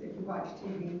it is. If you watch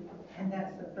TV, and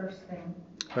that's the first thing.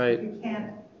 Right. You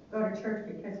can't go to church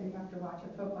because you have to watch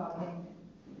a football game.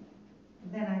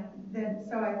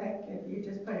 So I think if you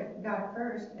just put God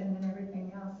first and then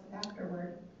everything else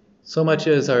afterward. So much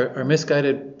is our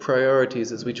misguided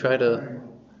priorities as we try to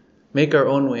make our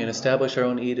own way and establish our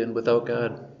own Eden without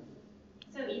God.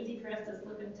 It's so easy for us to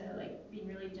slip into being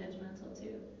really judgmental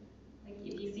too. Like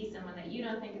if you see someone that you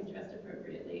don't think is dressed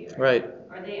appropriately,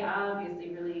 or they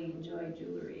obviously really enjoy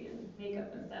jewelry and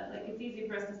makeup and stuff. It's easy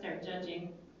for us to start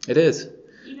judging. It is.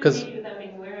 Even maybe without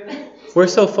being aware of it. We're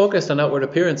so focused on outward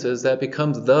appearances that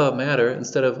becomes the matter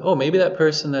instead of, maybe that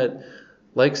person that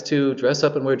likes to dress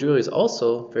up and wear jewelry is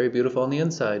also very beautiful on the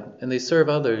inside and they serve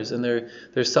others and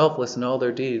they're selfless in all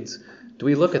their deeds. Do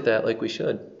we look at that like we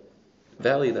should?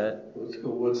 Value that. Let's go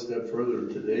one step further in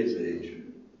today's age.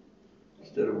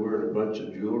 Instead of wearing a bunch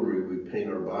of jewelry, we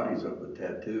paint our bodies up with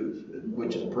tattoos,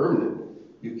 which is permanent.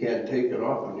 You can't take it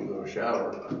off when you go to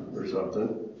shower or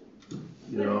something.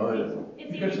 It's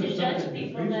easy to judge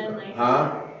people then,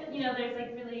 huh?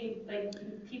 there's really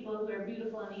people who are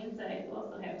beautiful on the inside who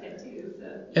also have tattoos,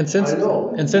 so. And since I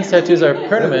know. tattoos are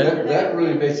permanent, That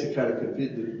really makes it kind of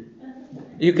confusing.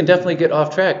 you can definitely get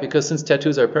off track, because since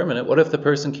tattoos are permanent, what if the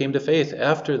person came to faith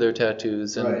after their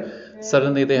tattoos and Right.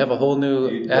 suddenly they have a whole new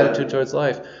Yeah. attitude towards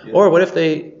life? Yeah. Or what if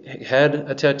they had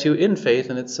a tattoo in faith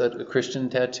and it's a Christian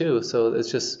tattoo? So it's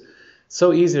just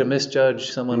so easy to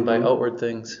misjudge someone by Mhm. outward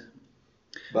things.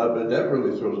 But that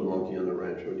really throws a monkey on the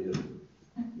wrench when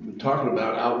you're talking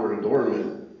about outward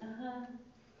adornment.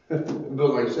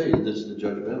 But like I say, this is the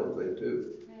judgmental thing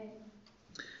too. Right.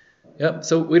 Yep.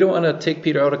 So we don't want to take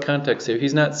Peter out of context here.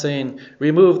 He's not saying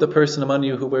remove the person among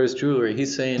you who wears jewelry.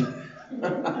 He's saying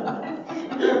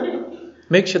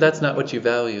make sure that's not what you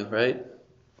value, right?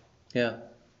 Yeah.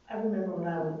 I remember when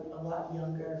I was a lot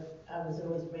younger, I was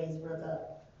always raised where the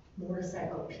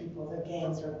motorcycle people, their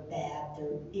gangs are bad,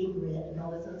 they're ignorant and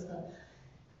all this other stuff.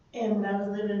 And when I was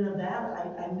living in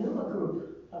Nevada, I knew a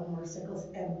group of motorcycles,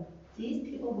 and these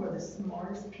people were the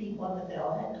smartest people. I mean, they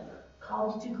all had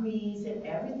college degrees and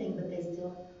everything, but they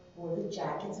still wore the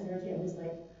jackets and everything. It was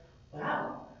like,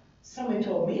 wow, somebody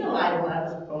told me a lie when I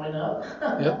was growing up.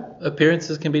 Yep.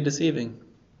 Appearances can be deceiving.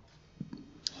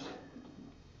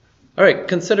 All right,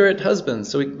 considerate husbands.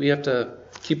 So we have to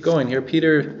keep going here.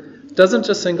 Peter doesn't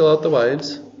just single out the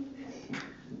wives.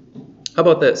 How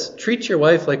about this? Treat your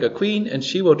wife like a queen and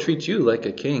she will treat you like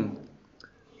a king.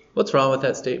 What's wrong with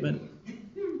that statement?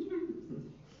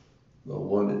 The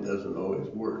one that doesn't always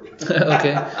work.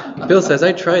 Okay. Bill says,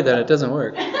 I tried that. It doesn't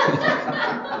work.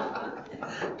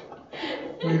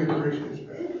 Queen of Grace gets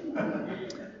back.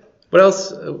 What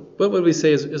else? What would we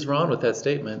say is wrong with that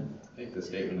statement? I think the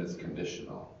statement is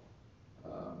conditional,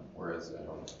 whereas I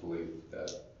don't believe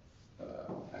that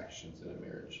actions in a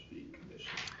marriage should be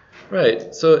conditional.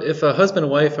 Right. So if a husband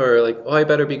and wife are like, oh, I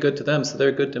better be good to them, so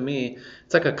they're good to me,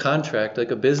 it's like a contract,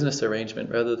 like a business arrangement,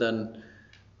 rather than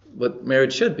what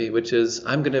marriage should be, which is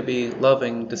I'm going to be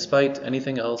loving despite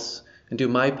anything else and do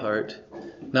my part,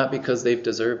 not because they've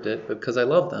deserved it, but because I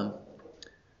love them.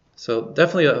 So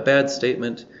definitely a bad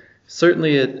statement.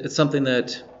 Certainly it's something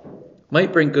that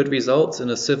might bring good results in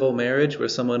a civil marriage where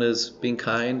someone is being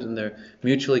kind and they're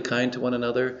mutually kind to one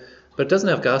another, but it doesn't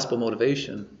have gospel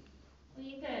motivation. Well,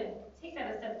 you could take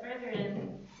that a step further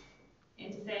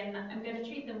and to say, I'm going to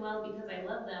treat them well because I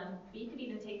love them. But you could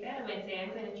even take that away and say,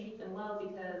 I'm going to treat them well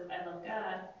because I love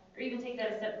God. Or even take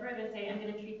that a step further and say, I'm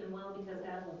going to treat them well because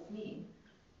God loves me.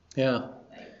 Yeah.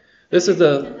 Like, This is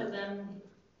the treatment of them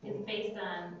is based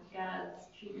on God's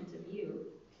treatment of you.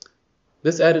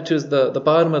 This attitude is the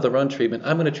bottom of the run treatment.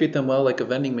 I'm going to treat them well like a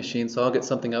vending machine, so I'll get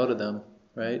something out of them,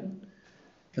 right?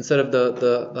 Instead of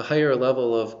the higher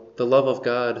level of the love of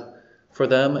God for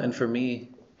them and for me.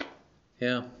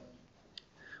 Yeah.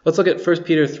 Let's look at 1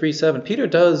 Peter 3:7. Peter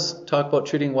does talk about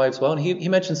treating wives well, and he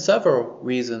mentions several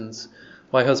reasons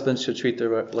why husbands should treat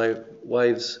their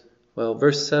wives well.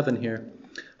 Verse 7 here.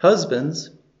 Husbands,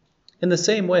 in the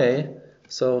same way,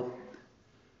 so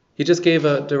he just gave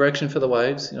a direction for the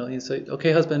wives. He said,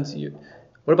 okay, husbands,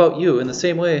 what about you? In the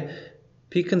same way,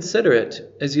 be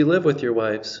considerate as you live with your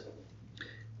wives,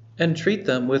 and treat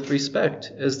them with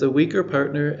respect as the weaker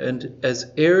partner and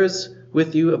as heirs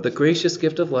with you of the gracious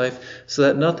gift of life, so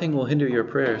that nothing will hinder your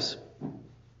prayers.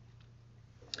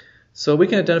 So we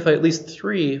can identify at least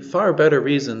 3 far better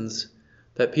reasons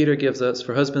that Peter gives us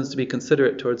for husbands to be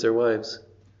considerate towards their wives.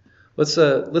 Let's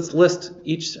list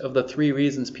each of the 3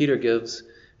 reasons Peter gives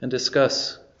and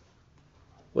discuss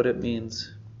what it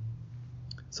means.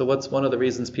 So what's one of the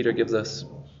reasons Peter gives us?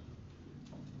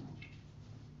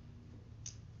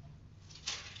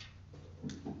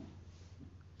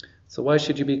 So why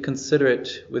should you be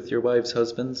considerate with your wives'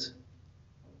 husbands?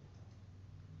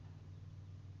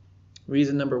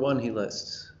 Reason number 1 he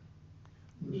lists.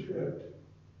 Respect.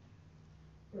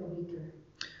 Or weaker.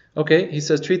 Okay, he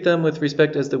says treat them with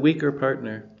respect as the weaker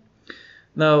partner.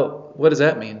 Now, what does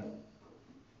that mean?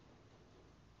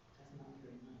 That's not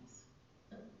very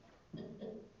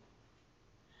nice.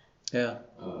 Yeah.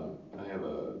 I have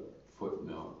a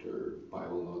footnote or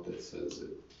Bible note that says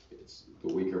it's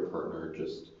the weaker partner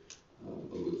just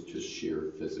alludes to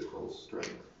sheer physical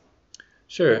strength.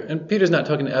 Sure, and Peter's not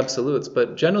talking absolutes,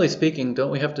 but generally speaking,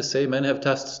 don't we have to say men have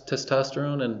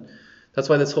testosterone? And that's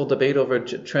why this whole debate over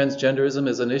transgenderism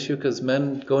is an issue, because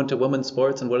men go into women's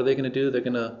sports, and what are they going to do? They're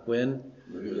going to win.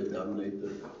 They're going to dominate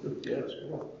yes.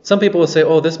 Some people will say,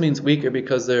 oh, this means weaker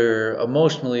because they're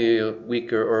emotionally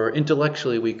weaker or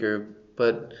intellectually weaker,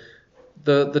 but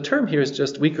the term here is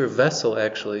just weaker vessel,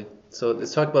 actually. So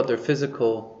it's talking about their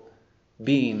physical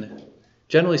being.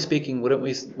 Generally speaking, wouldn't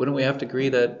we have to agree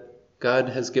that God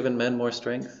has given men more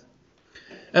strength?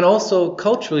 And also,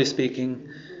 culturally speaking,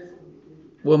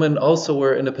 women also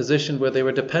were in a position where they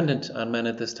were dependent on men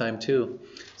at this time too.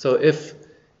 So if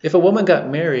a woman got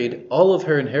married, all of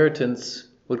her inheritance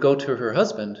would go to her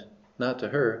husband, not to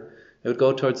her. It would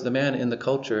go towards the man in the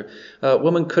culture.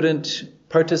 Women couldn't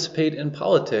participate in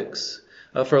politics.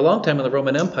 For a long time in the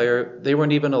Roman Empire, they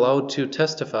weren't even allowed to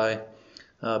testify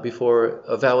before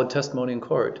a valid testimony in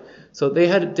court. So they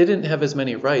didn't have as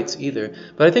many rights either.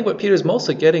 But I think what Peter's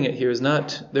mostly getting at here is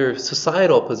not their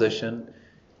societal position.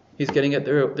 He's getting at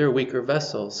their weaker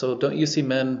vessel. So don't you see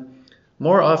men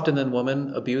more often than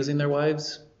women abusing their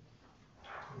wives?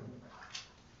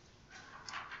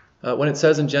 When it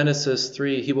says in Genesis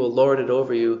 3, he will lord it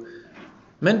over you,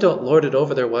 men don't lord it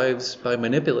over their wives by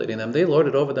manipulating them. They lord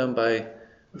it over them by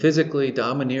physically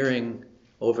domineering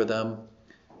over them,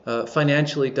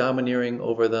 financially domineering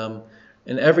over them,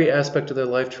 in every aspect of their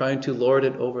life trying to lord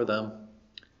it over them.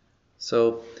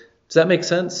 So does that make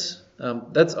sense?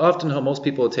 That's often how most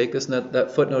people will take this, and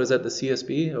that footnote is at the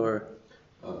CSB or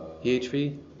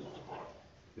EHV?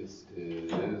 This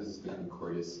is the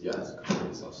Concordius, yes,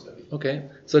 Concordius Self-Study. Okay,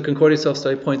 so Concordia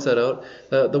Self-Study points that out.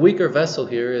 The weaker vessel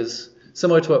here is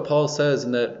similar to what Paul says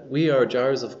in that we are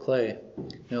jars of clay.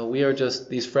 We are just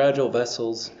these fragile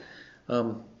vessels.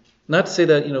 Not to say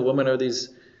that, women are these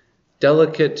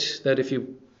delicate, that if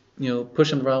you,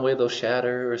 push them the wrong way, they'll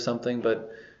shatter or something.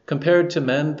 But compared to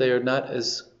men, they are not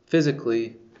as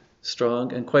physically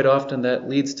strong. And quite often that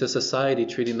leads to society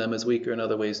treating them as weaker in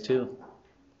other ways too.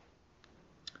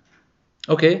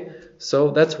 Okay,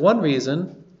 so that's one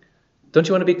reason. Don't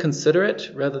you want to be considerate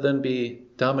rather than be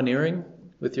domineering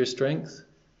with your strength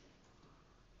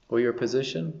or your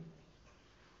position?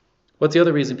 What's the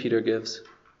other reason Peter gives?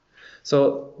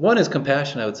 So one is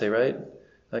compassion, I would say, right?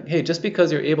 Like, hey, just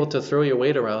because you're able to throw your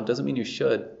weight around doesn't mean you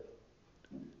should.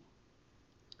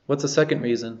 What's the second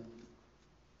reason?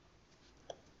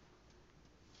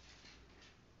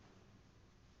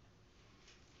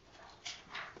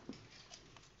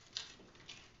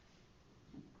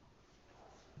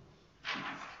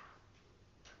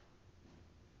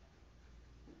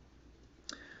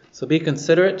 So be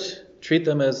considerate, treat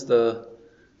them live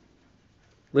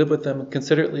with them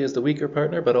considerately as the weaker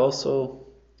partner, but also,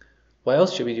 why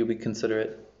else should you be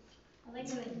considerate? I like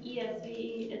in the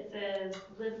ESV, it says,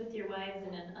 live with your wives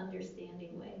in an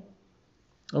understanding way.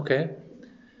 Okay.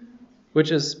 Which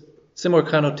is similar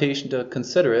connotation to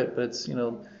considerate, but it's,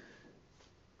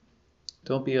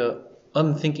 don't be a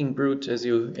unthinking brute as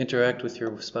you interact with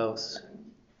your spouse.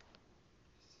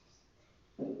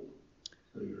 So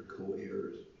you're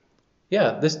co-heirs.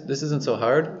 Yeah, this isn't so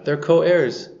hard. They're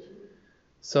co-heirs.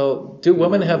 So do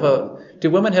women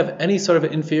have any sort of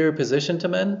inferior position to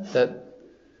men? That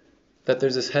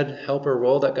there's this head helper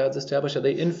role that God's established? Are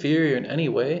they inferior in any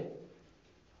way?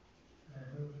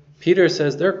 Peter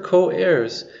says they're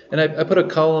co-heirs. And I put a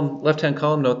left-hand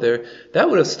column note there. That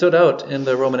would have stood out in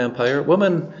the Roman Empire.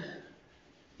 Women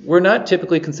were not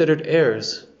typically considered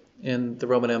heirs in the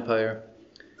Roman Empire,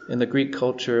 in the Greek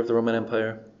culture of the Roman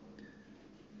Empire.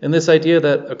 And this idea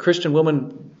that a Christian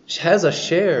woman has a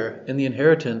share in the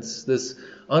inheritance, this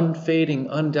unfading,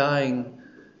 undying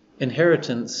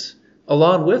inheritance,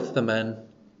 along with the men,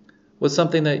 was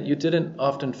something that you didn't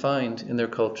often find in their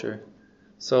culture.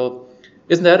 So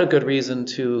isn't that a good reason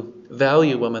to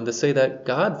value women, to say that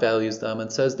God values them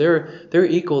and says they're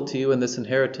equal to you in this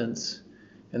inheritance,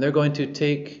 and they're going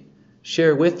to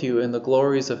share with you in the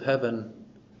glories of heaven?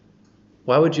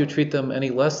 Why would you treat them any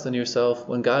less than yourself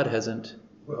when God hasn't?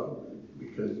 Well,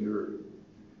 because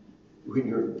when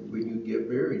you get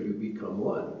married, you become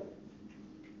one.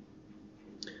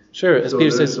 Sure, as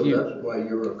Peter says, so that's why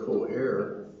you're a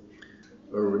co-heir,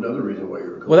 or another reason why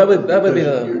you're a co-heir. Well, that would be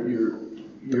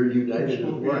you're united as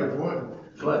one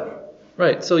flesh.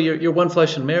 Right. So you're one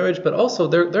flesh in marriage, but also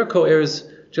they're co-heirs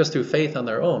just through faith on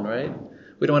their own, right?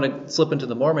 We don't want to slip into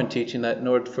the Mormon teaching that in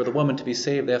order for the woman to be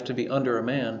saved, they have to be under a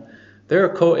man. They're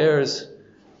co-heirs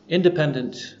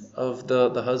independent of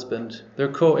the husband.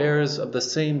 They're co-heirs of the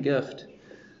same gift.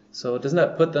 So doesn't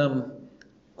that put them,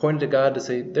 according to God, to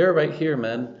say they're right here,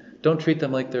 men? Don't treat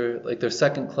them like they're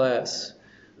second class,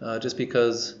 just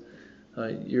because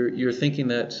you're thinking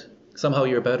that somehow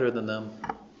you're better than them.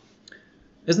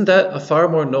 Isn't that a far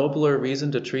more nobler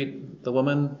reason to treat the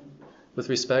woman with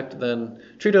respect than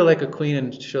treat her like a queen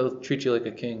and she'll treat you like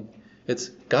a king? It's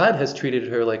God has treated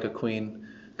her like a queen.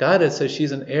 God has said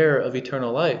she's an heir of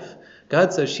eternal life.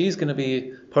 God says she's going to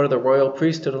be part of the royal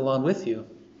priesthood along with you.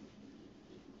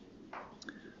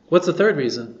 What's the third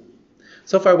reason?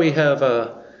 So far we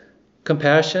have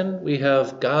compassion, we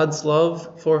have God's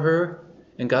love for her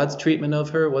and God's treatment of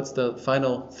her. What's the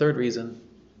final third reason?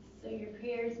 So your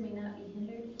prayers may not be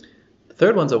hindered? The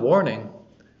third one's a warning.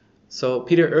 So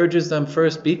Peter urges them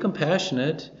first, be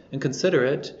compassionate and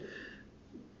considerate.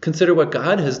 Consider what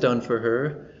God has done for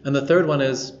her. And the third one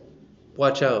is,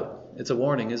 watch out. It's a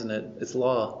warning, isn't it? It's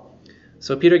law.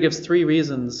 So Peter gives 3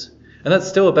 reasons, and that's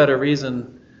still a better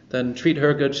reason than treat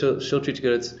her good, she'll treat you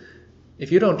good. It's,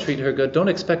 if you don't treat her good, don't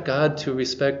expect God to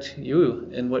respect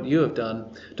you and what you have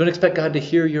done. Don't expect God to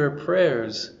hear your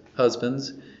prayers,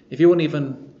 husbands, if you won't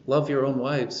even love your own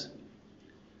wives.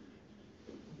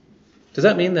 Does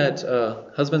that mean that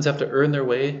husbands have to earn their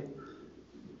way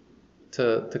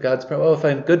to God's prayer? Oh, if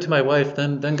I'm good to my wife,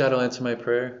 then God will answer my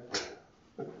prayer.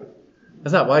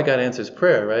 That's not why God answers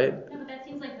prayer, right? No, but that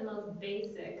seems like the most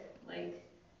basic,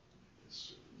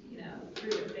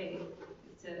 fruit of faith,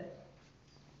 is to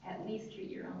at least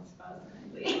treat your own spouse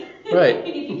kindly. Right. And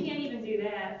if you can't even do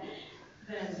that,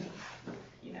 then,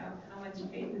 how much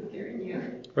faith is there in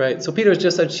you? Right. So Peter's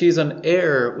just said she's an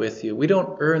heir with you. We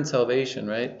don't earn salvation,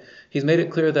 right? He's made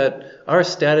it clear that our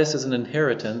status is an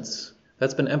inheritance.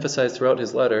 That's been emphasized throughout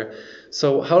his letter.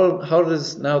 So how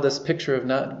does now this picture of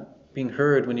not being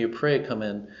heard when you pray come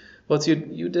in? Well, it's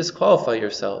you disqualify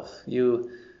yourself.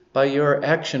 You, by your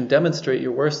action, demonstrate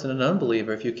you're worse than an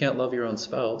unbeliever if you can't love your own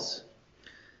spouse.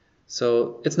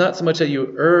 So it's not so much that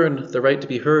you earn the right to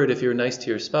be heard if you're nice to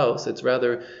your spouse. It's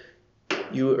rather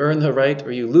you earn the right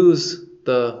or you lose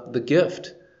the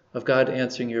gift of God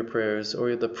answering your prayers,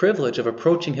 or the privilege of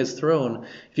approaching his throne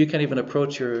if you can't even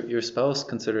approach your spouse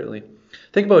considerately.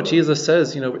 Think about what Jesus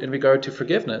says, in regard to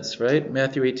forgiveness, right?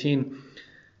 Matthew 18,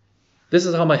 this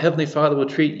is how my heavenly Father will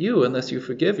treat you unless you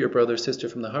forgive your brother or sister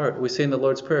from the heart. We say in the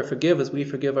Lord's Prayer, forgive as we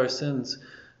forgive our sins,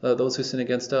 those who sin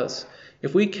against us.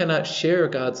 If we cannot share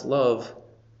God's love,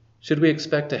 should we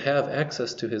expect to have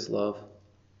access to his love?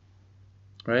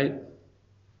 Right?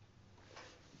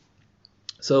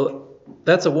 So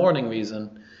that's a warning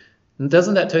reason. And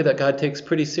doesn't that tell you that God takes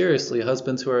pretty seriously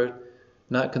husbands who are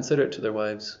not considerate to their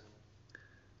wives?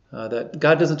 That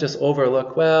God doesn't just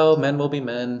overlook, well, men will be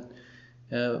men.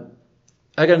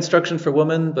 I got instruction for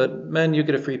women, but men, you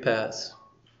get a free pass.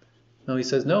 No, he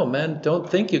says, no, men, don't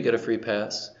think you get a free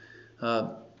pass.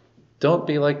 Don't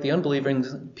be like the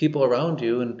unbelieving people around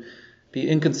you and be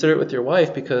inconsiderate with your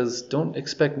wife, because don't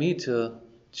expect me to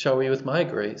shower you with my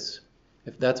grace,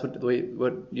 if that's what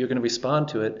you're going to respond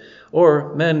to it.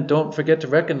 Or men, don't forget to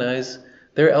recognize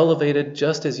they're elevated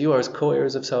just as you are as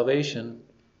co-heirs of salvation.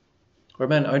 Or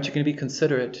men, aren't you going to be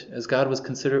considerate as God was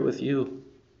considerate with you?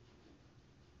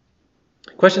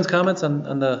 Questions, comments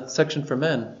on the section for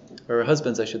men, or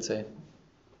husbands, I should say.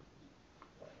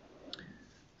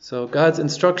 So God's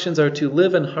instructions are to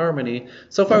live in harmony.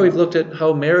 So far we've looked at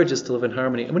how marriage is to live in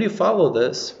harmony. And when you follow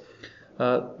this,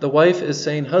 the wife is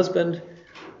saying, husband,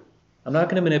 I'm not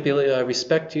going to manipulate you. I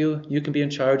respect you. You can be in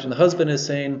charge. And the husband is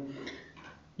saying,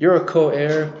 you're a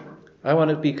co-heir. I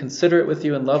want to be considerate with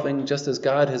you and loving, just as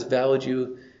God has valued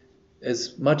you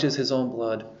as much as his own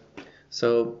blood.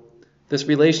 So this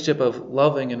relationship of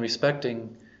loving and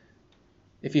respecting,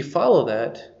 if you follow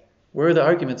that, where are the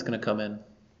arguments going to come in?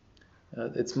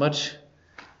 It's much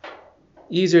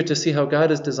easier to see how God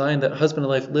has designed that husband and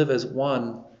wife live as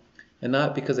one, and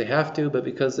not because they have to, but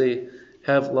because they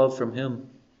have love from him.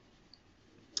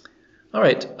 All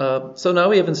right, so now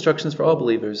we have instructions for all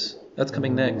believers. That's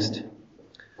coming next.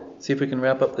 See if we can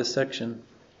wrap up this section.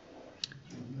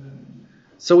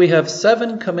 So we have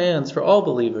 7 commands for all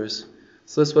believers.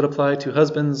 So this would apply to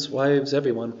husbands, wives,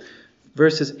 everyone.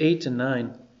 Verses 8 and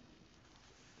 9.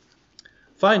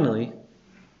 Finally,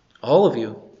 all of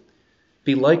you,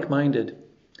 be like-minded,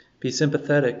 be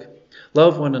sympathetic,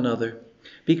 love one another,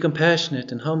 be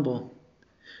compassionate and humble.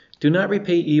 Do not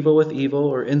repay evil with evil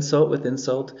or insult with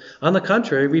insult. On the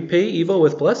contrary, repay evil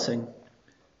with blessing,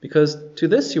 because to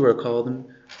this you are called, and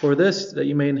for this that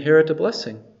you may inherit a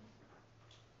blessing.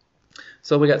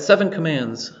 So we got 7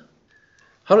 commands.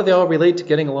 How do they all relate to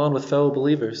getting along with fellow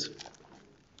believers?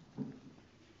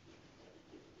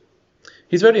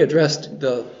 He's already addressed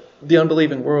the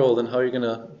unbelieving world and how you're going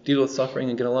to deal with suffering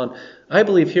and get along. I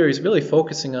believe here he's really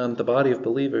focusing on the body of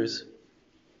believers.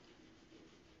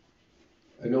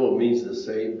 I know it means the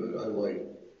same, but I like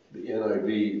the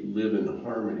NIV, live in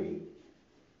harmony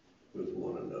with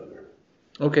one another.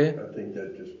 Okay. I think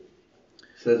that just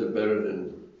says it better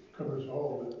than Covers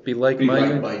all of it. Be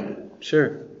like-minded. Be like-minded.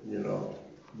 Sure.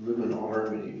 Live in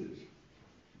harmony.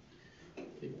 I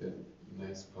think the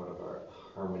nice part about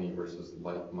harmony versus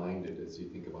like-minded is you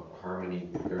think about harmony,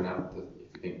 they're not, if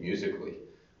you think musically,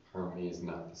 harmony is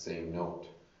not the same note,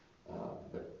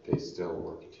 but they still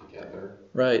work together.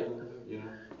 Right.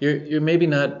 You're maybe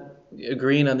not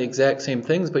agreeing on the exact same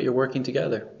things, but you're working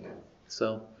together. Yeah.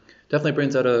 So definitely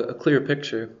brings out a clear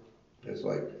picture. It's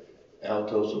like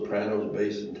alto, sopranos,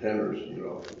 bass, and tenors, you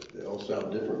know. They all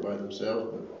sound different by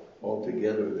themselves, but all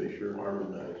together they sure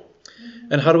harmonize.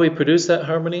 And how do we produce that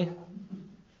harmony? With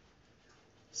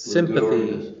good Sympathy.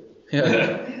 organist.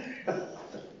 Yeah.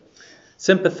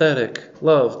 Sympathetic,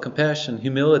 love, compassion,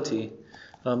 humility.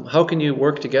 How can you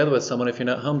work together with someone if you're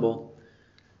not humble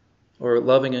or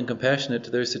loving and compassionate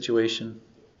to their situation?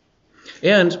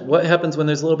 And what happens when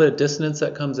there's a little bit of dissonance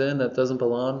that comes in that doesn't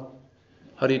belong?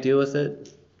 How do you deal with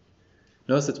it?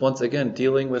 Notice it's once again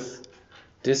dealing with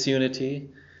disunity.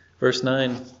 Verse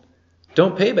 9,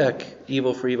 don't pay back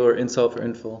evil for evil or insult for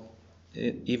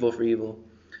evil for evil.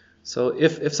 So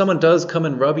if someone does come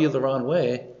and rub you the wrong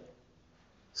way,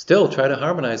 still try to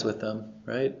harmonize with them,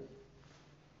 right?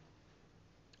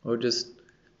 Or just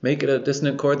make it a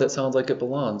dissonant chord that sounds like it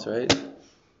belongs, right?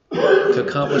 To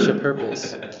accomplish a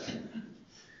purpose.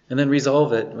 And then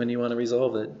resolve it when you want to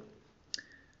resolve it.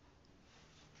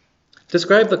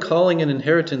 Describe the calling and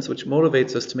inheritance which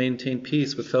motivates us to maintain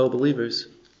peace with fellow believers.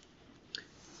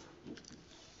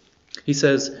 He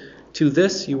says, to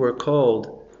this you were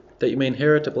called, that you may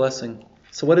inherit a blessing.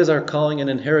 So what is our calling and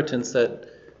inheritance that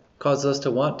causes us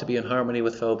to want to be in harmony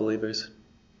with fellow believers?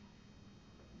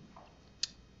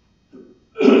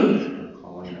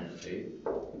 Calling of faith,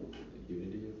 the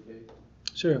unity of faith.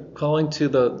 Sure, calling to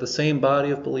the same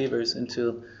body of believers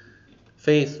into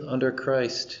faith under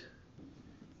Christ.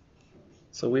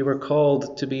 So we were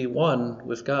called to be one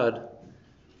with God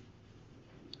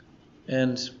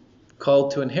and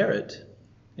called to inherit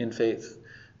in faith.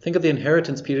 Think of the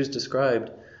inheritance Peter's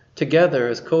described. Together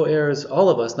as co-heirs, all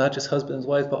of us, not just husbands and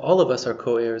wives, but all of us are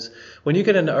co-heirs. When you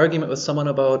get in an argument with someone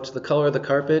about the color of the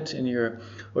carpet and you're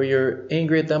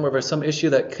angry at them over some issue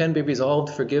that can be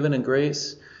resolved, forgiven, in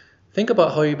grace, think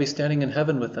about how you'll be standing in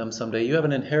heaven with them someday. You have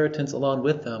an inheritance along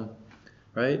with them,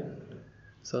 right?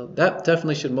 So that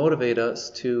definitely should motivate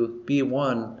us to be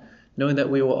one, knowing that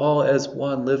we will all as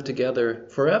one live together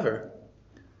forever.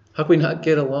 How can we not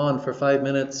get along for 5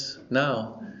 minutes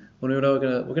now when we know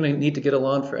we're going to need to get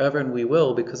along forever, and we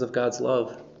will because of God's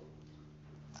love?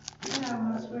 That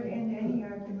almost would end any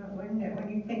argument, wouldn't it, when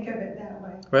you think of it that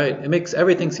way? Right. It makes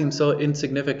everything seem so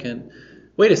insignificant.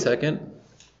 Wait a second.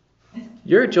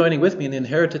 You're joining with me in the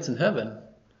inheritance in heaven.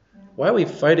 Why are we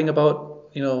fighting about,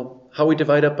 how we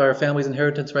divide up our family's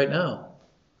inheritance right now?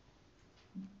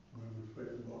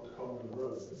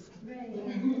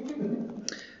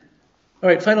 All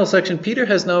right, final section. Peter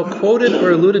has now quoted or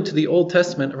alluded to the Old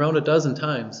Testament around a dozen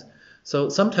times. So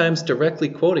sometimes directly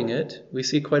quoting it, we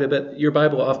see quite a bit. Your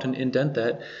Bible will often indent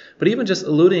that. But even just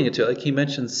alluding it to it, like he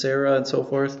mentions Sarah and so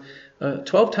forth,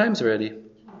 12 times already.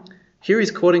 Here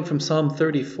he's quoting from Psalm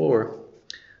 34.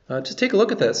 Just take a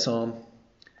look at that psalm.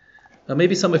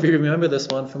 Maybe some of you remember this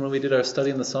one from when we did our study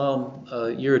in the psalm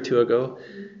a year or two ago.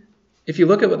 If you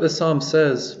look at what this psalm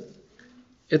says,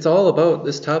 it's all about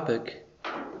this topic.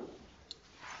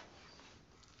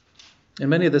 And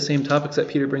many of the same topics that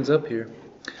Peter brings up here.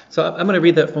 So I'm going to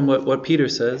read that from what Peter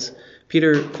says.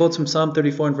 Peter quotes from Psalm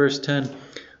 34 and verse 10.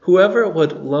 Whoever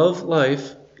would love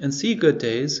life and see good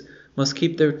days must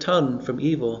keep their tongue from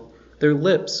evil, their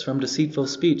lips from deceitful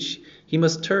speech. He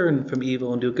must turn from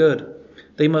evil and do good.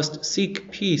 They must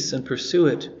seek peace and pursue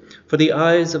it. For the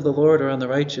eyes of the Lord are on the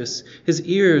righteous. His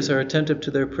ears are attentive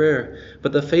to their prayer.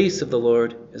 But the face of the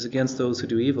Lord is against those who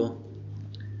do evil.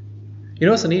 You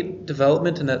notice a neat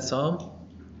development in that psalm?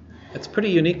 It's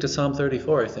pretty unique to Psalm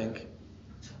 34, I think.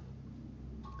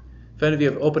 If any of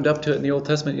you have opened up to it in the Old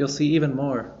Testament, you'll see even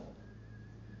more.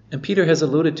 And Peter has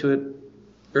alluded to it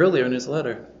earlier in his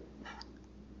letter.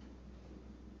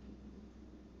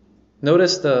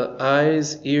 Notice the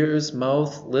eyes, ears,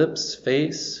 mouth, lips,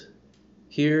 face,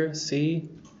 hear, see,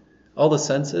 all the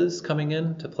senses coming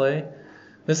in to play.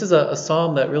 This is a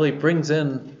psalm that really brings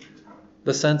in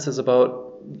the senses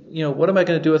about, what am I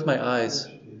going to do with my eyes?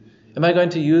 Am I going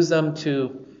to use them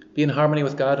to be in harmony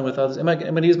with God and with others? Am I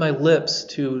going to use my lips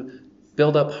to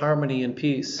build up harmony and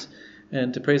peace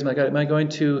and to praise my God? Am I going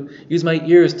to use my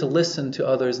ears to listen to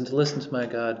others and to listen to my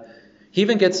God? He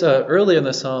even gets earlier in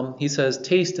the psalm, he says,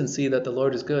 taste and see that the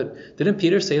Lord is good. Didn't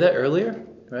Peter say that earlier?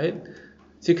 Right?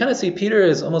 So you kind of see Peter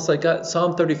is almost like got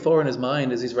Psalm 34 in his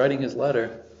mind as he's writing his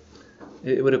letter.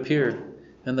 It would appear.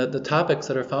 And the topics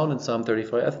that are found in Psalm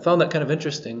 34. I found that kind of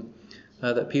interesting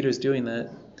that Peter's doing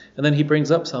that. And then he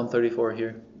brings up Psalm 34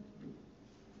 here.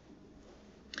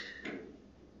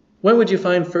 When would you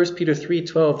find 1 Peter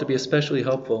 3:12 to be especially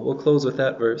helpful? We'll close with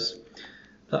that verse.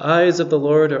 The eyes of the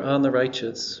Lord are on the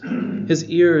righteous. His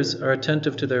ears are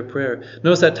attentive to their prayer.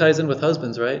 Notice that ties in with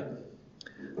husbands, right?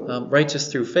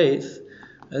 Righteous through faith.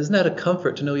 Isn't that a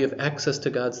comfort to know you have access to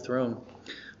God's throne?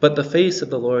 but the face of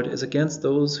the Lord is against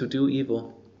those who do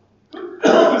evil.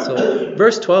 So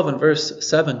verse 12 and verse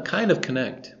 7 kind of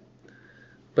connect.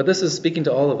 But this is speaking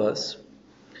to all of us.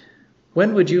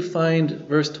 When would you find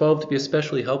verse 12 to be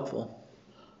especially helpful?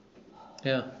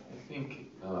 Yeah. I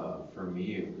think for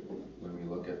me, when we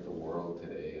look at the world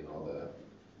today and all the,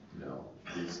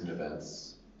 recent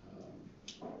events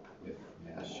with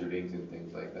mass shootings and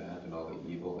things like that, and all the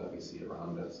evil that we see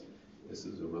around us, this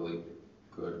is a really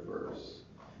good verse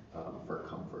for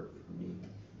comfort for me.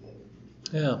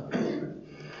 Yeah.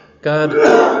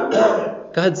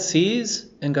 God sees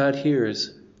and God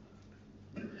hears.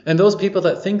 And those people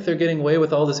that think they're getting away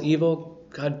with all this evil,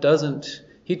 God doesn't.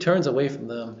 He turns away from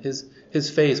them. His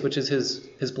face, which is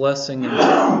his blessing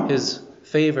and his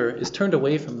favor, is turned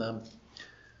away from them.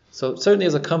 So it certainly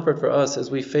is a comfort for us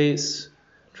as we face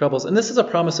troubles. And this is a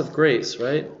promise of grace,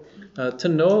 right?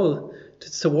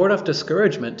 To ward off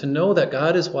discouragement, to know that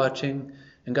God is watching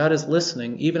and God is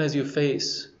listening even as you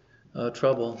face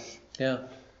trouble. Yeah.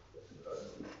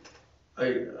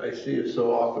 I see it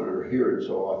so often, or hear it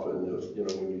so often,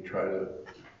 when you try to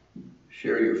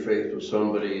share your faith with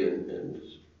somebody,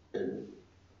 and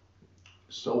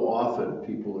so often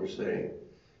people are saying,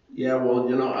 yeah, well,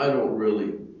 I don't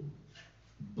really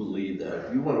believe that.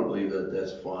 If you want to believe that,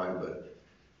 that's fine, but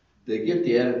they get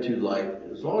the attitude like,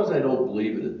 as long as I don't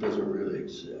believe it, it doesn't really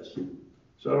exist.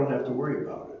 So I don't have to worry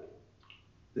about it.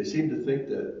 They seem to think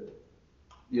that,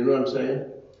 you know what I'm saying?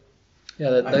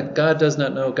 Yeah, that God does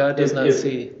not know, God does not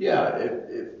see. Yeah,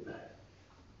 if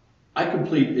I can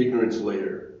plead ignorance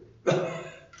later,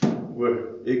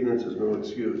 where ignorance is no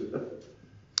excuse.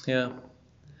 Yeah.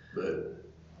 But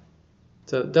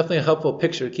so definitely a helpful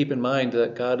picture to keep in mind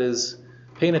that God is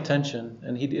paying attention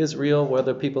and He is real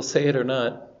whether people say it or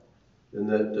not. And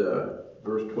that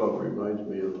verse 12 reminds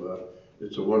me of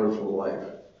It's a Wonderful Life.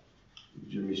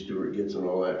 Jimmy Stewart gets in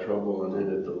all that trouble, and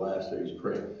then at the last day he's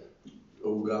praying,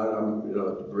 oh God, I'm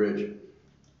at the bridge.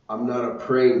 I'm not a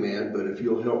praying man, but if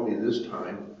you'll help me this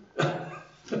time.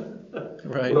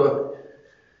 Right. Well,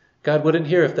 God wouldn't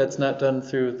hear if that's not done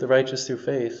through the righteous through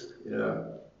faith. yeah.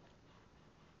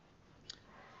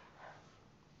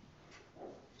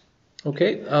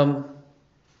 Okay.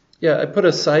 I put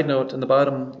a side note in the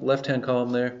bottom left-hand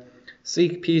column there.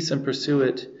 Seek peace and pursue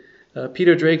it.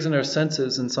 Peter drags in our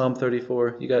senses in Psalm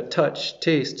 34. You got touch,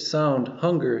 taste, sound,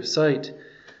 hunger, sight,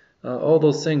 all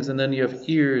those things. And then you have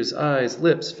ears, eyes,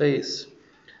 lips, face.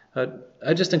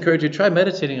 I just encourage you, try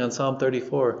meditating on Psalm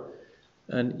 34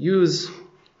 and use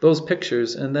those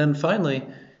pictures. And then finally,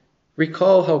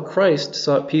 recall how Christ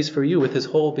sought peace for you with His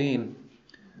whole being.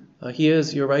 He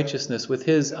is your righteousness. With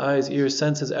His eyes, ears,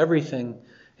 senses, everything,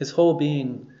 His whole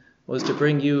being was to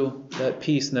bring you that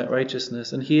peace and that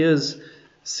righteousness. And He is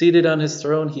seated on His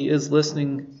throne. He is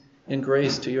listening in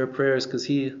grace to your prayers because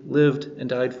He lived and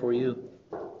died for you.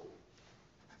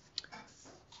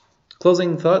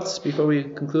 Closing thoughts before we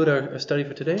conclude our study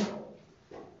for today.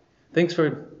 Thanks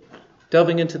for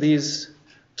delving into these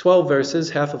 12 verses,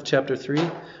 half of chapter 3.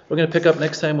 We're going to pick up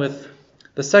next time with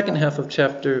the second half of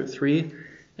chapter 3.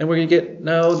 And we're going to get,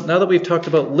 now that we've talked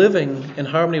about living in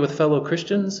harmony with fellow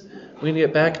Christians, we're going to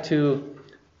get back to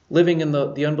living in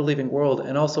the unbelieving world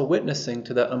and also witnessing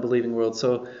to that unbelieving world.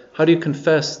 So how do you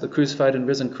confess the crucified and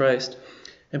risen Christ?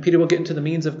 And Peter will get into the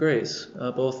means of grace,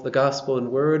 both the gospel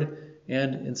in word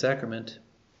and in sacrament.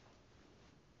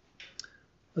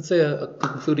 Let's say a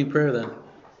concluding prayer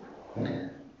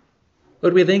then.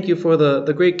 Lord, we thank You for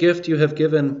the great gift You have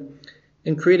given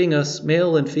in creating us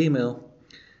male and female.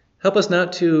 Help us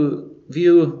not to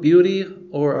view beauty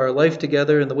or our life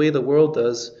together in the way the world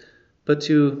does, but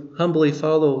to humbly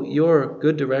follow Your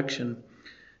good direction,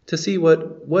 to see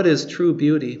what is true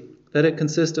beauty, that it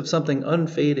consists of something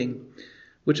unfading,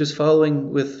 which is following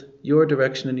with Your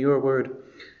direction and Your word.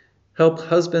 Help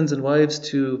husbands and wives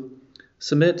to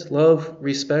submit, love,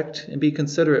 respect, and be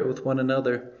considerate with one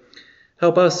another.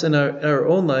 Help us in our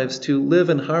own lives to live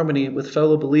in harmony with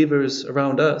fellow believers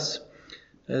around us,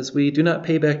 as we do not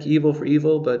pay back evil for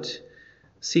evil, but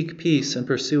seek peace and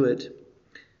pursue it.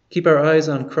 Keep our eyes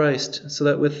on Christ, so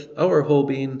that with our whole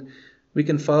being we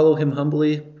can follow Him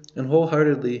humbly and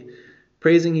wholeheartedly,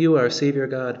 praising You, our Savior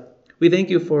God. We thank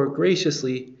You for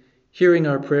graciously hearing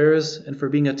our prayers and for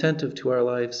being attentive to our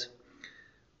lives.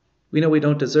 We know we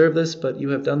don't deserve this, but You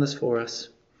have done this for us.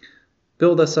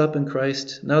 Build us up in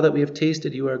Christ, now that we have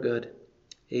tasted You are good.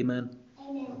 Amen.